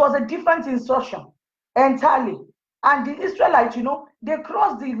 It was a different instruction entirely. And the Israelites, they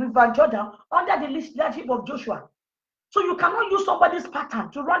crossed the River Jordan under the leadership of Joshua. So you cannot use somebody's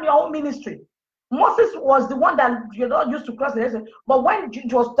pattern to run your own ministry. Moses was the one that used to cross the desert. But when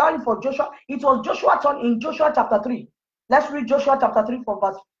it was time for Joshua, it was Joshua's turn in Joshua chapter 3. Let's read Joshua chapter 3 from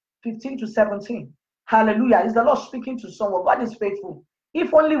verse 15 to 17. Hallelujah. Is the Lord speaking to someone? God is faithful.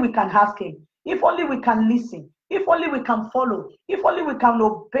 If only we can ask him. If only we can listen. If only we can follow. If only we can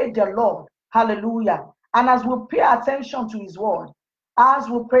obey the Lord. Hallelujah. And as we pay attention to his word,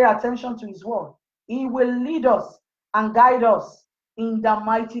 he will lead us and guide us in the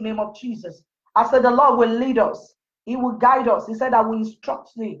mighty name of Jesus. I said the Lord will lead us. He will guide us. He said, I will instruct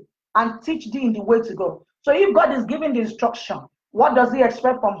thee and teach thee in the way to go. So if God is giving the instruction, what does he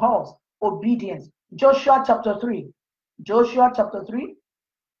expect from us? Obedience. Joshua chapter 3. Joshua chapter 3.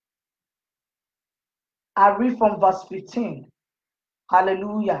 I read from verse 15.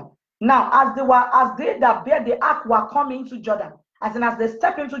 Hallelujah. Now, as they that bear the ark were coming to Jordan, as they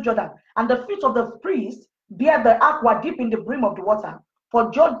step into Jordan, and the feet of the priest bear the ark were deep in the brim of the water, for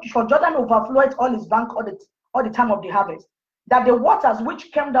Jordan overflowed all his bank all the time of the harvest, that the waters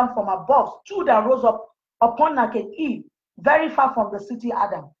which came down from above stood and rose up upon like a hill, very far from the city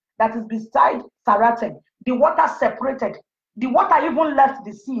Adam, that is beside Saraten. The water separated. The water even left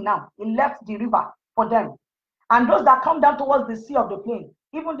the sea now. It left the river for them. And those that come down towards the sea of the plain,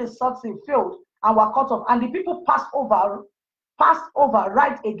 even the salt sea filled and were cut off. And the people passed over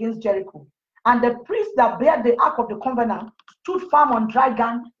right against Jericho. And the priests that bear the ark of the covenant stood firm on dry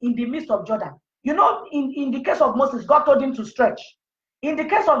ground in the midst of Jordan. In the case of Moses, God told him to stretch. In the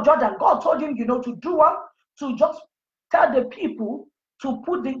case of Jordan, God told him, to do what? To just tell the people to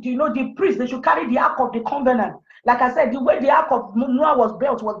put the priests, they should carry the ark of the covenant. Like I said, the way the ark of Noah was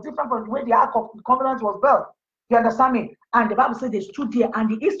built was different from the way the ark of the covenant was built. You understand me? And the Bible says they stood there and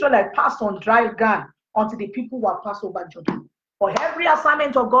the Israelites passed on dry ground until the people were passed over Jordan. For every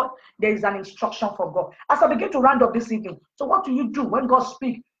assignment of God, there is an instruction from God. As I begin to round up this evening, so what do you do when God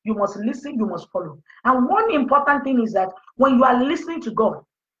speaks? You must listen, you must follow. And one important thing is that when you are listening to God,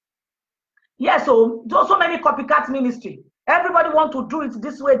 so there's so many copycat ministry. Everybody wants to do it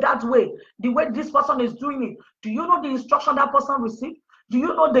this way, that way, the way this person is doing it. Do you know the instruction that person received? Do you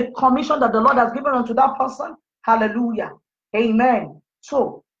know the commission that the Lord has given unto that person? Hallelujah. Amen.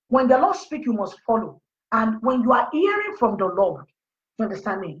 So when the Lord speaks, you must follow. And when you are hearing from the Lord, you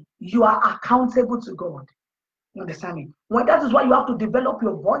understand me? You are accountable to God. You understand me? That is why you have to develop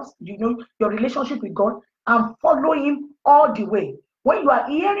your voice, your relationship with God, and follow him all the way. When you are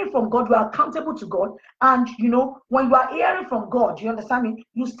hearing from God, you are accountable to God. And when you are hearing from God, you understand me?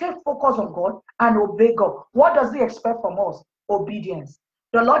 You stay focused on God and obey God. What does he expect from us? Obedience.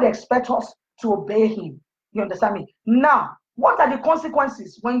 The Lord expects us to obey him. You understand me? Now, what are the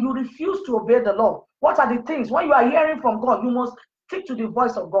consequences when you refuse to obey the Lord? What are the things? When you are hearing from God, you must stick to the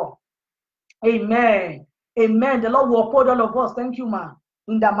voice of God. Amen. Amen. The Lord will uphold all of us. Thank you, man.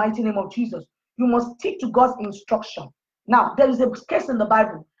 In the mighty name of Jesus. You must stick to God's instruction. Now, there is a case in the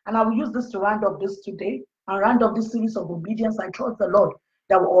Bible, and I will use this to round up this today and round up this series of obedience. I trust the Lord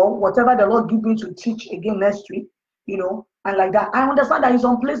that whatever the Lord give me to teach again next week, and like that. I understand that in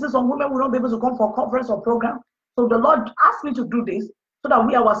some places, some women will not be able to come for conference or program. So the Lord asked me to do this so that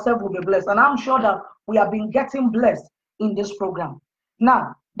we ourselves will be blessed. And I'm sure that we have been getting blessed in this program.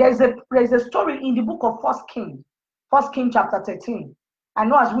 Now, there's a story in the book of 1 King chapter 13. I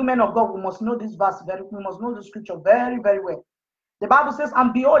know as women of God, we must know this verse we must know the scripture very, very well. The Bible says,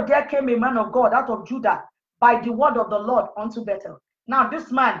 and behold, there came a man of God out of Judah by the word of the Lord unto Bethel. Now, this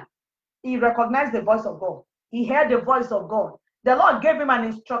man, he recognized the voice of God. he heard the voice of God. The Lord gave him an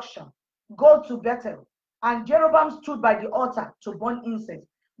instruction. Go to Bethel. And Jeroboam stood by the altar to burn incense.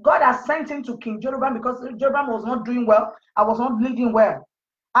 God has sent him to King Jeroboam because Jeroboam was not doing well. I was not leading well.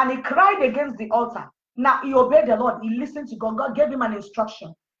 And he cried against the altar. Now he obeyed the Lord. He listened to God. God gave him an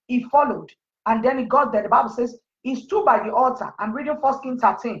instruction. He followed. And then he got there. The Bible says he stood by the altar. I'm reading 1 Kings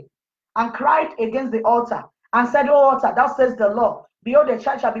 13. And cried against the altar. And said, O altar, thou says the Lord, behold, a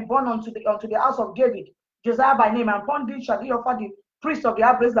child shall be born unto the house of David, Josiah by name, and upon thee shall he offer the priest of the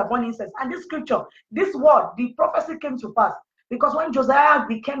high place that burn incense. And this scripture, this word, the prophecy came to pass. Because when Josiah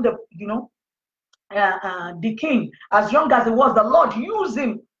became the king, as young as he was, the Lord used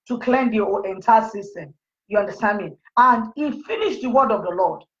him to cleanse the entire system. You understand me? And he finished the word of the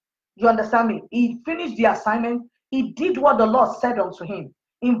Lord. You understand me? He finished the assignment. He did what the Lord said unto him.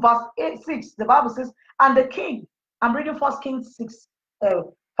 In verse 6, the Bible says, and the king, I'm reading 1 Kings 6,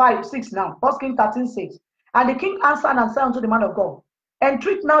 6 now. 1 Kings 13, 6. And the king answered and said unto the man of God,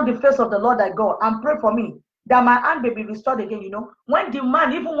 entreat now the face of the Lord thy God, and pray for me, that my hand may be restored again. When the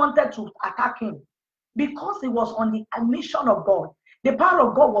man even wanted to attack him, because he was on the mission of God, the power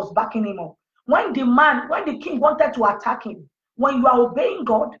of God was backing him up. When the king wanted to attack him, when you are obeying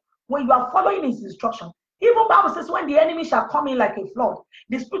God, when you are following his instruction, even Bible says, when the enemy shall come in like a flood,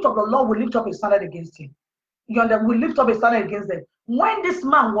 the Spirit of the Lord will lift up a standard against him. Will lift up a standard against them. When this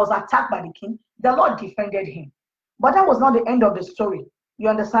man was attacked by the king, the Lord defended him. But that was not the end of the story. You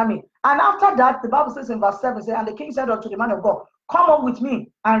understand me? And after that, the Bible says in verse 7, and the king said unto the man of God, come up with me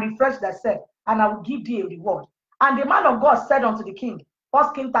and refresh thyself, and I will give thee a reward. And the man of God said unto the king,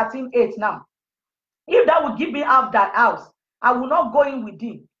 1 Kings 13, 8 now, if thou wilt give me half thy house, I will not go in with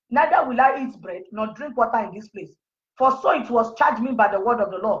thee, neither will I eat bread, nor drink water in this place. For so it was charged me by the word of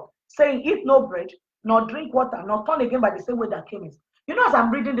the Lord, saying, eat no bread, nor drink water, nor turn again by the same way that came in. As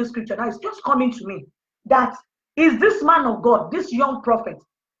I'm reading this scripture now, it's just coming to me that is this man of God, this young prophet,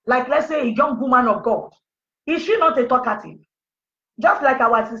 like let's say a young woman of God, is she not a talkative? Just like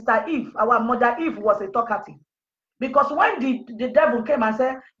our sister Eve, our mother Eve was a talkative. Because when the devil came and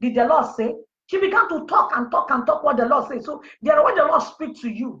said, did the Lord say? She began to talk and talk and talk what the Lord said. So when the Lord speaks to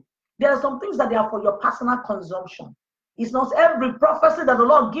you, there are some things that they are for your personal consumption. It's not every prophecy that the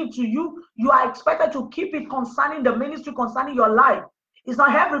Lord gives to you, you are expected to keep it concerning the ministry, concerning your life. It's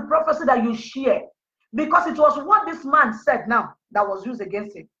not every prophecy that you share. Because it was what this man said now that was used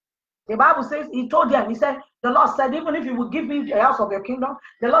against him. The Bible says, he told them, he said, the Lord said, even if you will give me the house of your kingdom,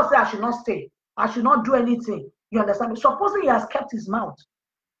 the Lord said, I should not stay. I should not do anything. You understand me? Supposing he has kept his mouth.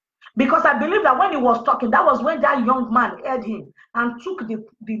 Because I believe that when he was talking, that was when that young man heard him and took the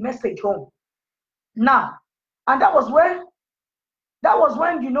message home. Now, and that was when, that was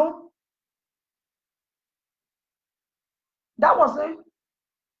when he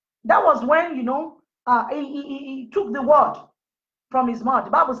took the word from his mouth.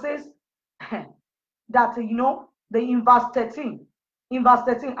 The Bible says that, in verse 13,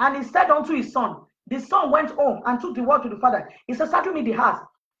 and he said unto his son, the son went home and took the word to the father. He said, saddle me the house.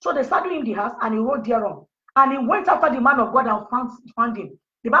 So they saddled him the house, and he rode thereon. And he went after the man of God and found him.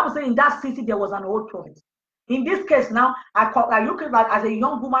 The Bible says in that city there was an old prophet. In this case now, I look at it as a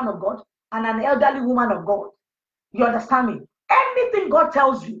young woman of God and an elderly woman of God. You understand me? Anything God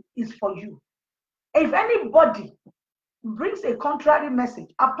tells you is for you. If anybody brings a contrary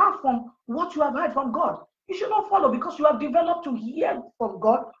message, apart from what you have heard from God, you should not follow, because you have developed to hear from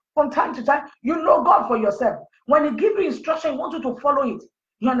God from time to time. You know God for yourself. When he gives you instruction, he wants you to follow it.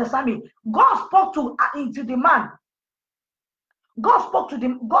 You understand me? God spoke to the man. God spoke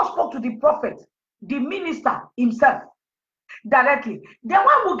to the prophet, the minister himself, directly. Then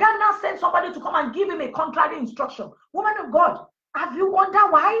when we can now send somebody to come and give him a contrary instruction, woman of God, have you wondered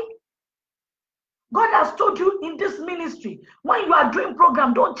why? God has told you in this ministry, when you are doing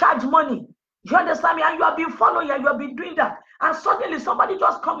program, don't charge money. You understand me? And you have been following and you have been doing that. And suddenly somebody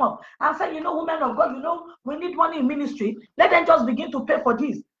just come up and say, woman of God, we need money in ministry. Let them just begin to pay for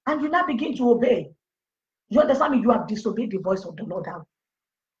this. And you now begin to obey. You understand me? You have disobeyed the voice of the Lord.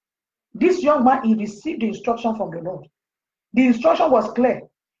 This young man, he received the instruction from the Lord. The instruction was clear.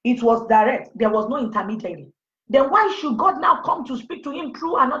 It was direct. There was no intermediary. Then why should God now come to speak to him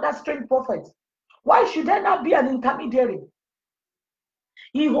through another strange prophet? Why should there not be an intermediary?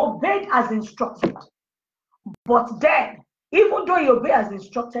 He obeyed as instructed. But then, even though he obeyed as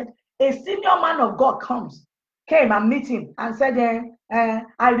instructed, a senior man of God came and met him and said,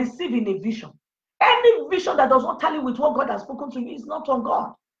 I received in a vision. Any vision that does not tally with what God has spoken to you is not from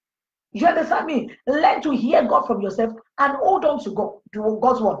God. You understand me? Learn to hear God from yourself and hold on to God, to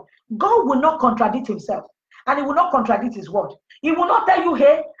God's word. God will not contradict himself, and he will not contradict his word. He will not tell you,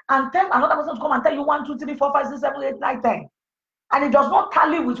 hey, and tell another person to come and tell you 1, 2, 3, 4, 5, 6, 7, 8, 9, 10, and it does not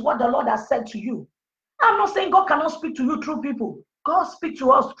tally with what the Lord has said to you. I'm not saying God cannot speak to you through people. God speaks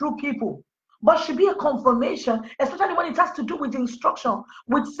to us through people. But should be a confirmation, especially when it has to do with instruction,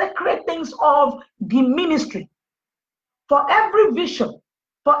 with sacred things of the ministry. For every vision,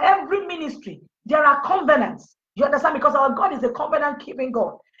 for every ministry, there are covenants. You understand? Because our God is a covenant-keeping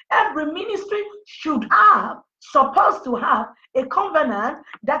God. Every ministry should have, supposed to have, a covenant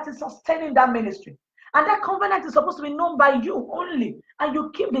that is sustaining that ministry. And that covenant is supposed to be known by you only. And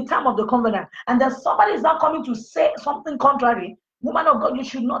you keep the time of the covenant. And then somebody is now coming to say something contrary. Woman of God, you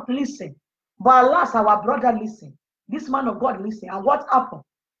should not listen. But alas, our brother listened. This man of God listened. And what happened?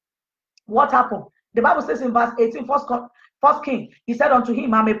 What happened? The Bible says in verse 18, first King, he said unto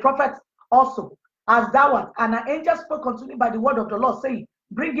him, I'm a prophet also, as thou art. And an angel spoke unto him by the word of the Lord, saying,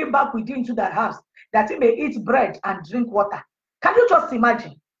 bring him back with you into thy house, that he may eat bread and drink water. Can you just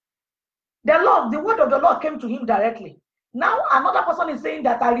imagine? The word of the Lord came to him directly. Now another person is saying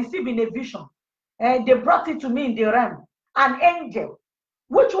that I received in a vision, and they brought it to me in the realm, an angel.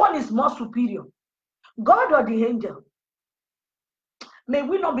 Which one is more superior, God or the angel? May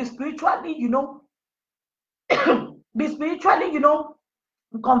we not be spiritually,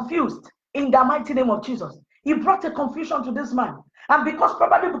 confused in the mighty name of Jesus. He brought a confusion to this man. And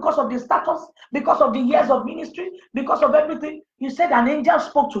probably because of the status, because of the years of ministry, because of everything, he said an angel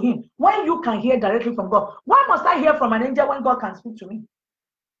spoke to him. When you can hear directly from God, why must I hear from an angel when God can speak to me?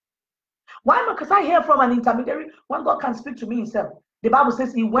 Why must I hear from an intermediary when God can speak to me himself? The Bible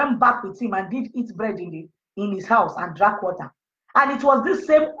says he went back with him and did eat bread in his house and drank water. And it was this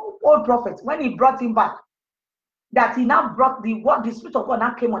same old prophet, when he brought him back, that he now brought the Spirit of God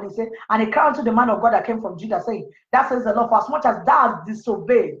now came on, he said, and he cried to the man of God that came from Judah, saying, that says the Lord, for as much as thou hast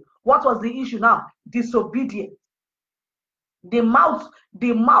disobeyed. What was the issue now? Disobedience. The mouth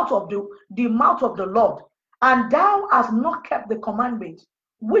of the Lord, and thou hast not kept the commandment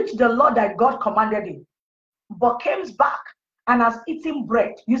which the Lord thy God commanded him, but came back and has eaten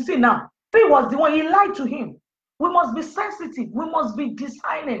bread. You see now, he was the one, he lied to him. We must be sensitive, we must be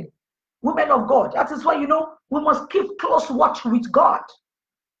discerning, women of God. That is why, we must keep close watch with God.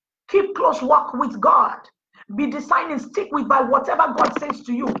 Keep close walk with God. Be discerning, stick by whatever God says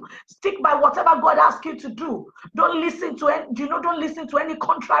to you. Stick by whatever God asks you to do. Don't listen to any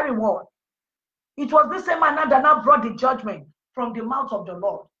contrary word. It was the same man that now brought the judgment from the mouth of the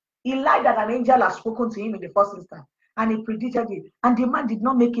Lord. He lied that an angel had spoken to him in the first instance, and he predicted it, and the man did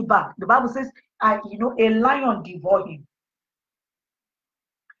not make it back. The Bible says, a lion devoured him.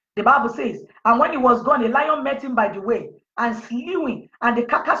 The Bible says, and when he was gone, a lion met him by the way and slew him, and the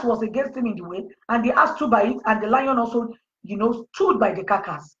carcass was against him in the way, and the ass stood by it, and the lion also, stood by the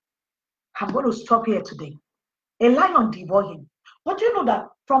carcass. I'm going to stop here today. A lion devoured him. But you know that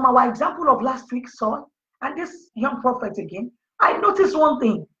from our example of last week, Saul, and this young prophet again, I noticed one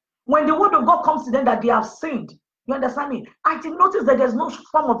thing. When the word of God comes to them that they have sinned, you understand me? I did notice that there's no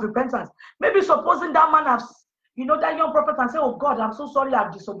form of repentance. Maybe supposing that man has, that young prophet and say, oh God, I'm so sorry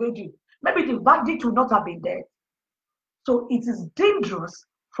I've disobeyed you. Maybe the verdict would not have been there. So it is dangerous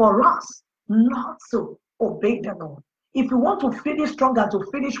for us not to obey the Lord. If we want to finish strong and to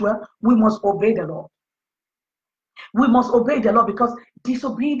finish well, we must obey the Lord. We must obey the Lord, because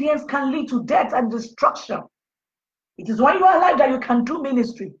disobedience can lead to death and destruction. It is when you are alive that you can do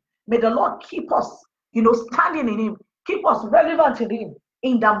ministry. May the Lord keep us, standing in him, keep us relevant in him,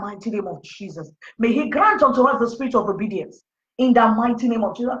 in the mighty name of Jesus. May he grant unto us the spirit of obedience, in the mighty name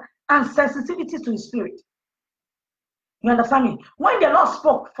of Jesus, and sensitivity to his spirit. You understand me? When the Lord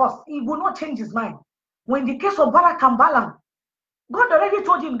spoke first, he will not change his mind. When the case of Barak and Balaam, God already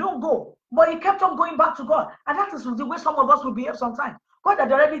told him, don't go. But he kept on going back to God. And that is the way some of us will behave sometimes. God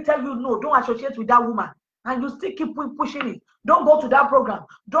had already tell you, no, don't associate with that woman. And you still keep pushing it. Don't go to that program.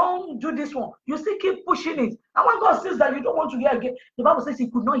 Don't do this one. You still keep pushing it. And when God says that you don't want to hear again, the Bible says he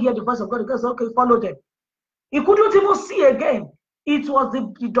could not hear the voice of God. Because, okay, follow them. He couldn't even see again. It was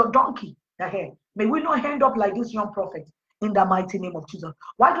the donkey ahead. May we not end up like this young prophet, in the mighty name of Jesus.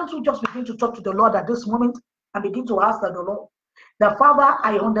 Why don't we just begin to talk to the Lord at this moment and begin to ask the Lord, the Father,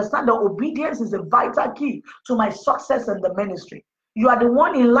 I understand that obedience is a vital key to my success in the ministry. You are the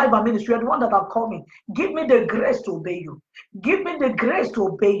one in life and ministry. You are the one that have called me. Give me the grace to obey you. Give me the grace to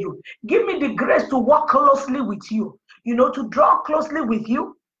obey you. Give me the grace to work closely with you. To draw closely with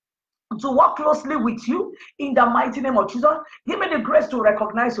you, to work closely with you in the mighty name of Jesus. Give me the grace to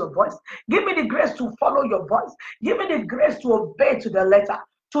recognize your voice. Give me the grace to follow your voice. Give me the grace to obey to the letter.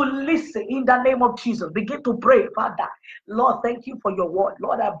 to listen in the name of Jesus. Begin to pray, Father. Lord, thank you for your word.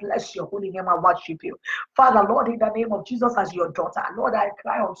 Lord, I bless your holy name. I worship you. Father, Lord, in the name of Jesus, as your daughter, Lord, I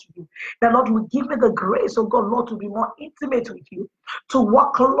cry unto you. The Lord will give me the grace, oh God, Lord, to be more intimate with you, to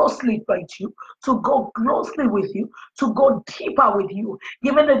walk closely with you, to go closely with you, to go deeper with you.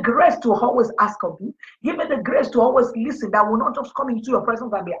 Give me the grace to always ask of you. Give me the grace to always listen, that will not just come into your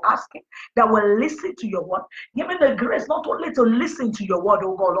presence and be asking, that will listen to your word. Give me the grace not only to listen to your word,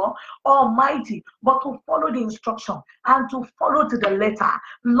 oh God, Lord Almighty, but to follow the instruction and to follow to the letter.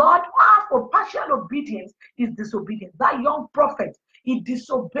 Lord, for partial obedience is disobedience. That young prophet, he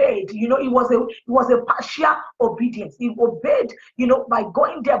disobeyed. It was a partial obedience. He obeyed, by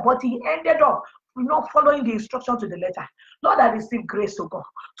going there, but he ended up not following the instruction to the letter. Lord, I receive grace, oh God,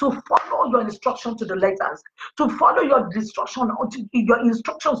 to follow your instruction to the letters, to follow your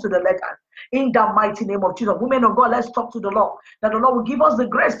instructions to the letters. In the mighty name of Jesus. Women of God, let's talk to the Lord, that the Lord will give us the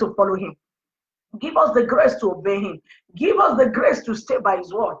grace to follow him. Give us the grace to obey him. Give us the grace to stay by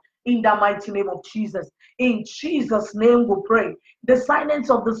his word. In the mighty name of Jesus. In Jesus' name we pray. The silence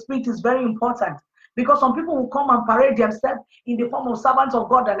of the Spirit is very important, because some people will come and parade themselves in the form of servants of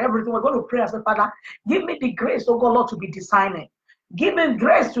God and everything. We're going to pray and say, Father, give me the grace, oh God, Lord, to be discerning. Give me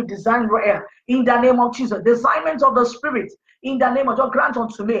grace to discern well. In the name of Jesus. The silence of the Spirit, in the name of God, grant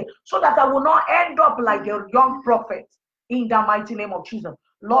unto me, so that I will not end up like a young prophet. In the mighty name of Jesus.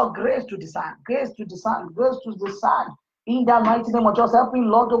 Lord, grace to discern, grace to discern, grace to discern. In the mighty name of Jesus, help me,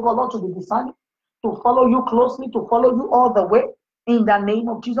 Lord, oh God, Lord, to be discerning, to follow you closely, to follow you all the way. In the name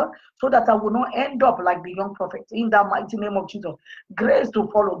of Jesus, so that I will not end up like the young prophet. In the mighty name of Jesus, grace to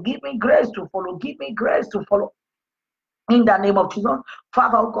follow. Give me grace to follow. Give me grace to follow. In the name of Jesus,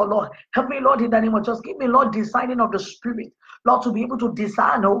 Father, oh God, Lord, help me, Lord, in the name of Jesus. Give me, Lord, discerning of the Spirit, Lord, to be able to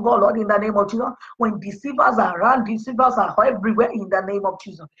discern, oh God, Lord, in the name of Jesus. When deceivers are around, deceivers are everywhere. In the name of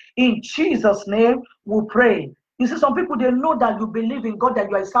Jesus. In Jesus' name, we pray. You see, some people, they know that you believe in God, that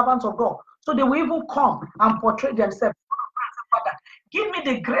you are a servant of God, so they will even come and portray themselves. Father, give me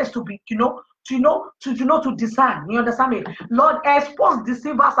the grace to be, to discern. You understand me? Lord, expose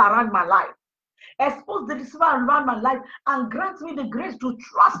deceivers around my life. Expose the deceiver around my life, and grant me the grace to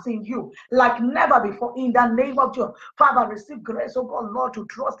trust in you like never before. In the name of Jesus, Father, receive grace, oh God, Lord, to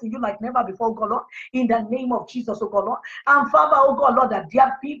trust in you like never before, oh God, Lord. In the name of Jesus, oh God, Lord. And Father, oh God, Lord, that there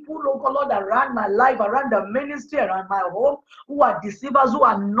are people, oh God, Lord, around my life, around the ministry, around my home, who are deceivers, who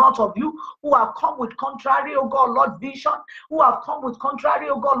are not of you, who have come with contrary, oh God, Lord, vision, who have come with contrary,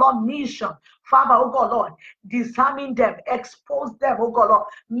 oh God, Lord, mission. Father, oh God, Lord, disarming them, expose them, oh God, Lord,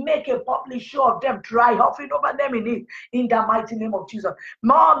 make a public show of them, triumphing over them in the mighty name of Jesus.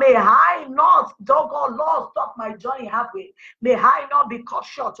 More may I not, oh God, Lord, stop my journey halfway. May I not be cut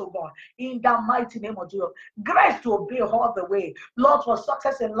short, oh God, in the mighty name of Jesus. Grace to obey all the way, Lord, for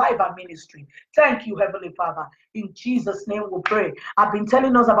success in life and ministry. Thank you, Heavenly Father. In Jesus' name we pray. I've been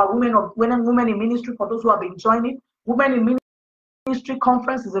telling us about women in ministry. For those who have been joining, women in ministry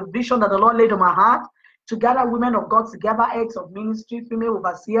conference is a vision that the Lord laid on my heart to gather women of God together, heads of ministry, female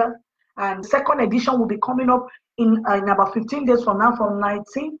overseers. And the second edition will be coming up in about 15 days from now, from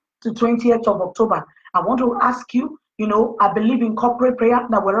 19th to 28th of October. I want to ask you, I believe in corporate prayer,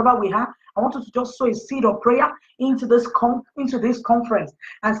 that wherever we are, I want you to just sow a seed of prayer into this conference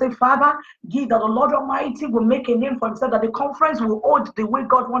and say, Father, give that the Lord Almighty will make a name for himself, that the conference will hold the way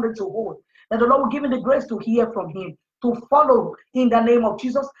God wanted to hold, that the Lord will give me the grace to hear from him, to follow in the name of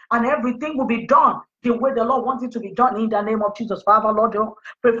Jesus, and everything will be done the way the Lord wants it to be done in the name of Jesus. Father, Lord,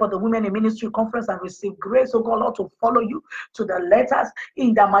 pray for the Women in Ministry Conference and receive grace, oh God, Lord, to follow you to the letters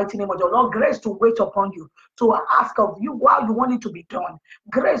in the mighty name of your Lord. Grace to wait upon you, to ask of you while you want it to be done.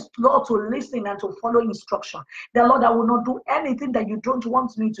 Grace, Lord, to listen and to follow instruction. The Lord, I will not do anything that you don't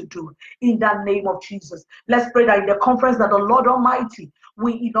want me to do in the name of Jesus. Let's pray that in the conference that the Lord Almighty,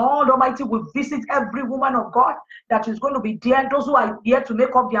 Almighty will visit every woman of God that is going to be there, those who are here to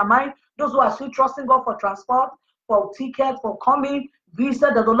make up their mind, those who are still trusting God for transport, for tickets, for coming, visa,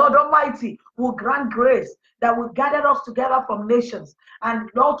 that the Lord Almighty will grant grace, that will gather us together from nations, and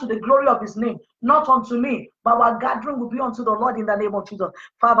Lord, to the glory of his name, not unto me, but our gathering will be unto the Lord in the name of Jesus.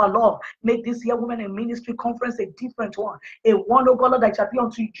 Father, Lord, make this year Women in Ministry Conference a different one, a one, oh God, Lord, that shall be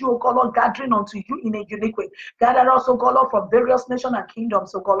unto you, oh God, Lord, gathering unto you in a unique way. Gather us, oh God, Lord, from various nations and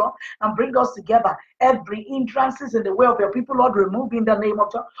kingdoms, oh God, Lord, and bring us together. Every hindrances in the way of your people, Lord, remove in the name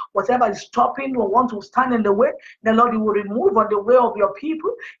of God. Whatever is stopping or want to stand in the way, the Lord, you will remove on the way of your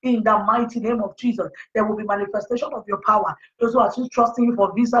people in the mighty name of Jesus. There will be manifestation of your power. Those who are still trusting you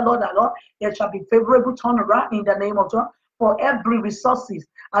for visa, Lord, and Lord, there shall be favorable turnaround in the name of God. For every resources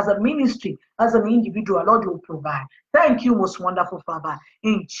as a ministry, as an individual, Lord, you will provide. Thank you, most wonderful Father.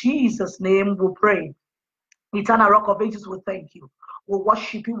 In Jesus' name we pray. Eternal Rock of Ages, we thank you. We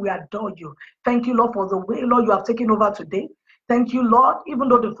worship you. We adore you. Thank you, Lord, for the way, Lord, you have taken over today. Thank you, Lord, even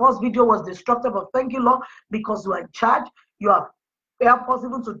though the first video was destructive, but thank you, Lord, because you are in charge. You have helped us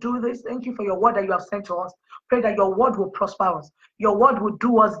even to do this. Thank you for your word that you have sent to us. Pray that your word will prosper us. Your word will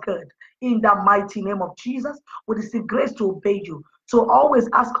do us good. In the mighty name of Jesus, we receive grace to obey you, to always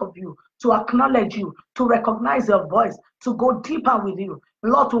ask of you, to acknowledge you, to recognize your voice, to go deeper with you.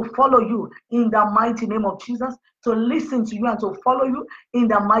 Lord, to follow you in the mighty name of Jesus, to listen to you and to follow you in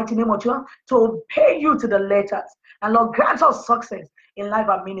the mighty name of Jesus, to obey you to the letters. And Lord, grant us success in life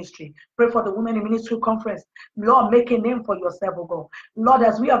and ministry. Pray for the Women in Ministry Conference. Lord, make a name for yourself, oh God. Lord,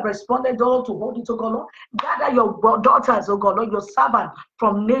 as we have responded, Lord, to hold it, oh God, Lord, gather your daughters, oh God, Lord, your servants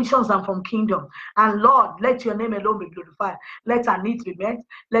from nations and from kingdom. And Lord, let your name alone be glorified. Let our needs be met.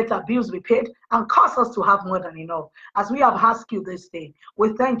 Let our bills be paid. And cause us to have more than enough. As we have asked you this day,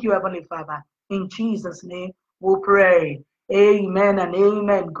 we thank you, Heavenly Father. In Jesus' name, we pray. Amen and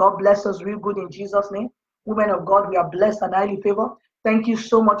amen. God bless us real good in Jesus' name. Women of God, we are blessed and highly favored. Thank you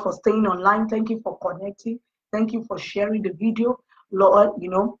so much for staying online. Thank you for connecting. Thank you for sharing the video. Lord,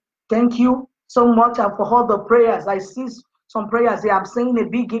 thank you so much and for all the prayers. I see some prayers here. I'm saying a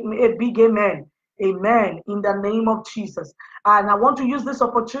big amen. Amen. In the name of Jesus. And I want to use this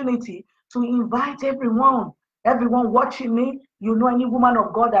opportunity to invite everyone watching me, any woman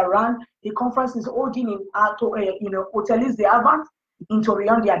of God around. The conference is holding in Hotelis de Avant in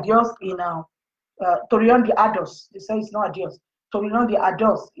Torreón de Adios in Torreón de Ados. They say it's not Adios. Torreón de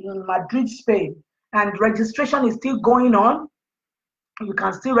Ados in Madrid, Spain. And registration is still going on. You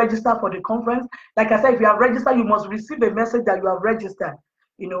can still register for the conference. Like I said, if you have registered, you must receive a message that you have registered,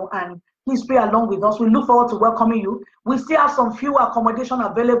 and please pray along with us. We look forward to welcoming you. We still have some few accommodation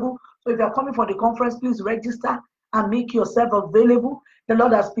available. So if you're coming for the conference, please register and make yourself available. The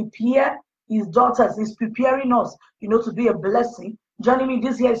Lord has prepared his daughters, is preparing us, to be a blessing. Joining me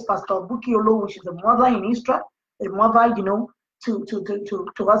this year is Pastor Buki Olo, which is a mother in Israel, a mother,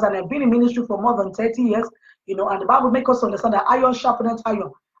 to us, and I've been in ministry for more than 30 years, and the Bible makes us understand that iron sharpens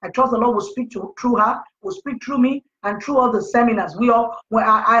iron. I trust the Lord will speak through her, will speak through me, and through all the seminars. I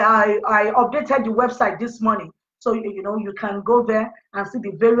updated the website this morning, so you can go there and see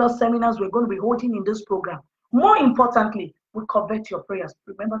the various seminars we're going to be holding in this program. More importantly, we covet your prayers.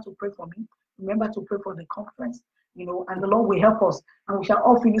 Remember to pray for me. Remember to pray for the conference, and the Lord will help us, and we shall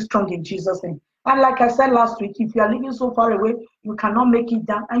all finish strong in Jesus' name. And like I said last week, if you are living so far away, you cannot make it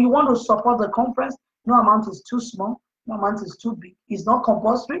down, and you want to support the conference, no amount is too small, no amount is too big. It's not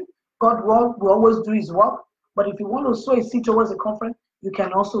compulsory. God will always do his work. But if you want to sow a seed towards the conference, you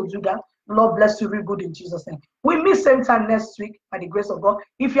can also do that. Lord bless you real good in Jesus' name. We meet same time next week by the grace of God.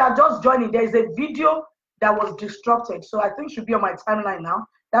 If you are just joining, there is a video that was disrupted. So I think it should be on my timeline now.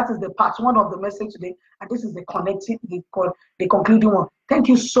 That is the part one of the message today. And this is the concluding one. Thank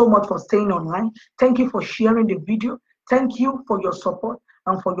you so much for staying online. Thank you for sharing the video. Thank you for your support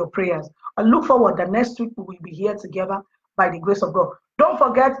and for your prayers. I look forward that next week we will be here together by the grace of God. Don't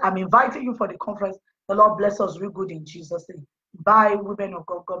forget, I'm inviting you for the conference. The Lord bless us real good in Jesus' name. Bye, women of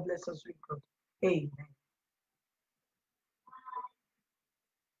God. God bless us real good. Amen.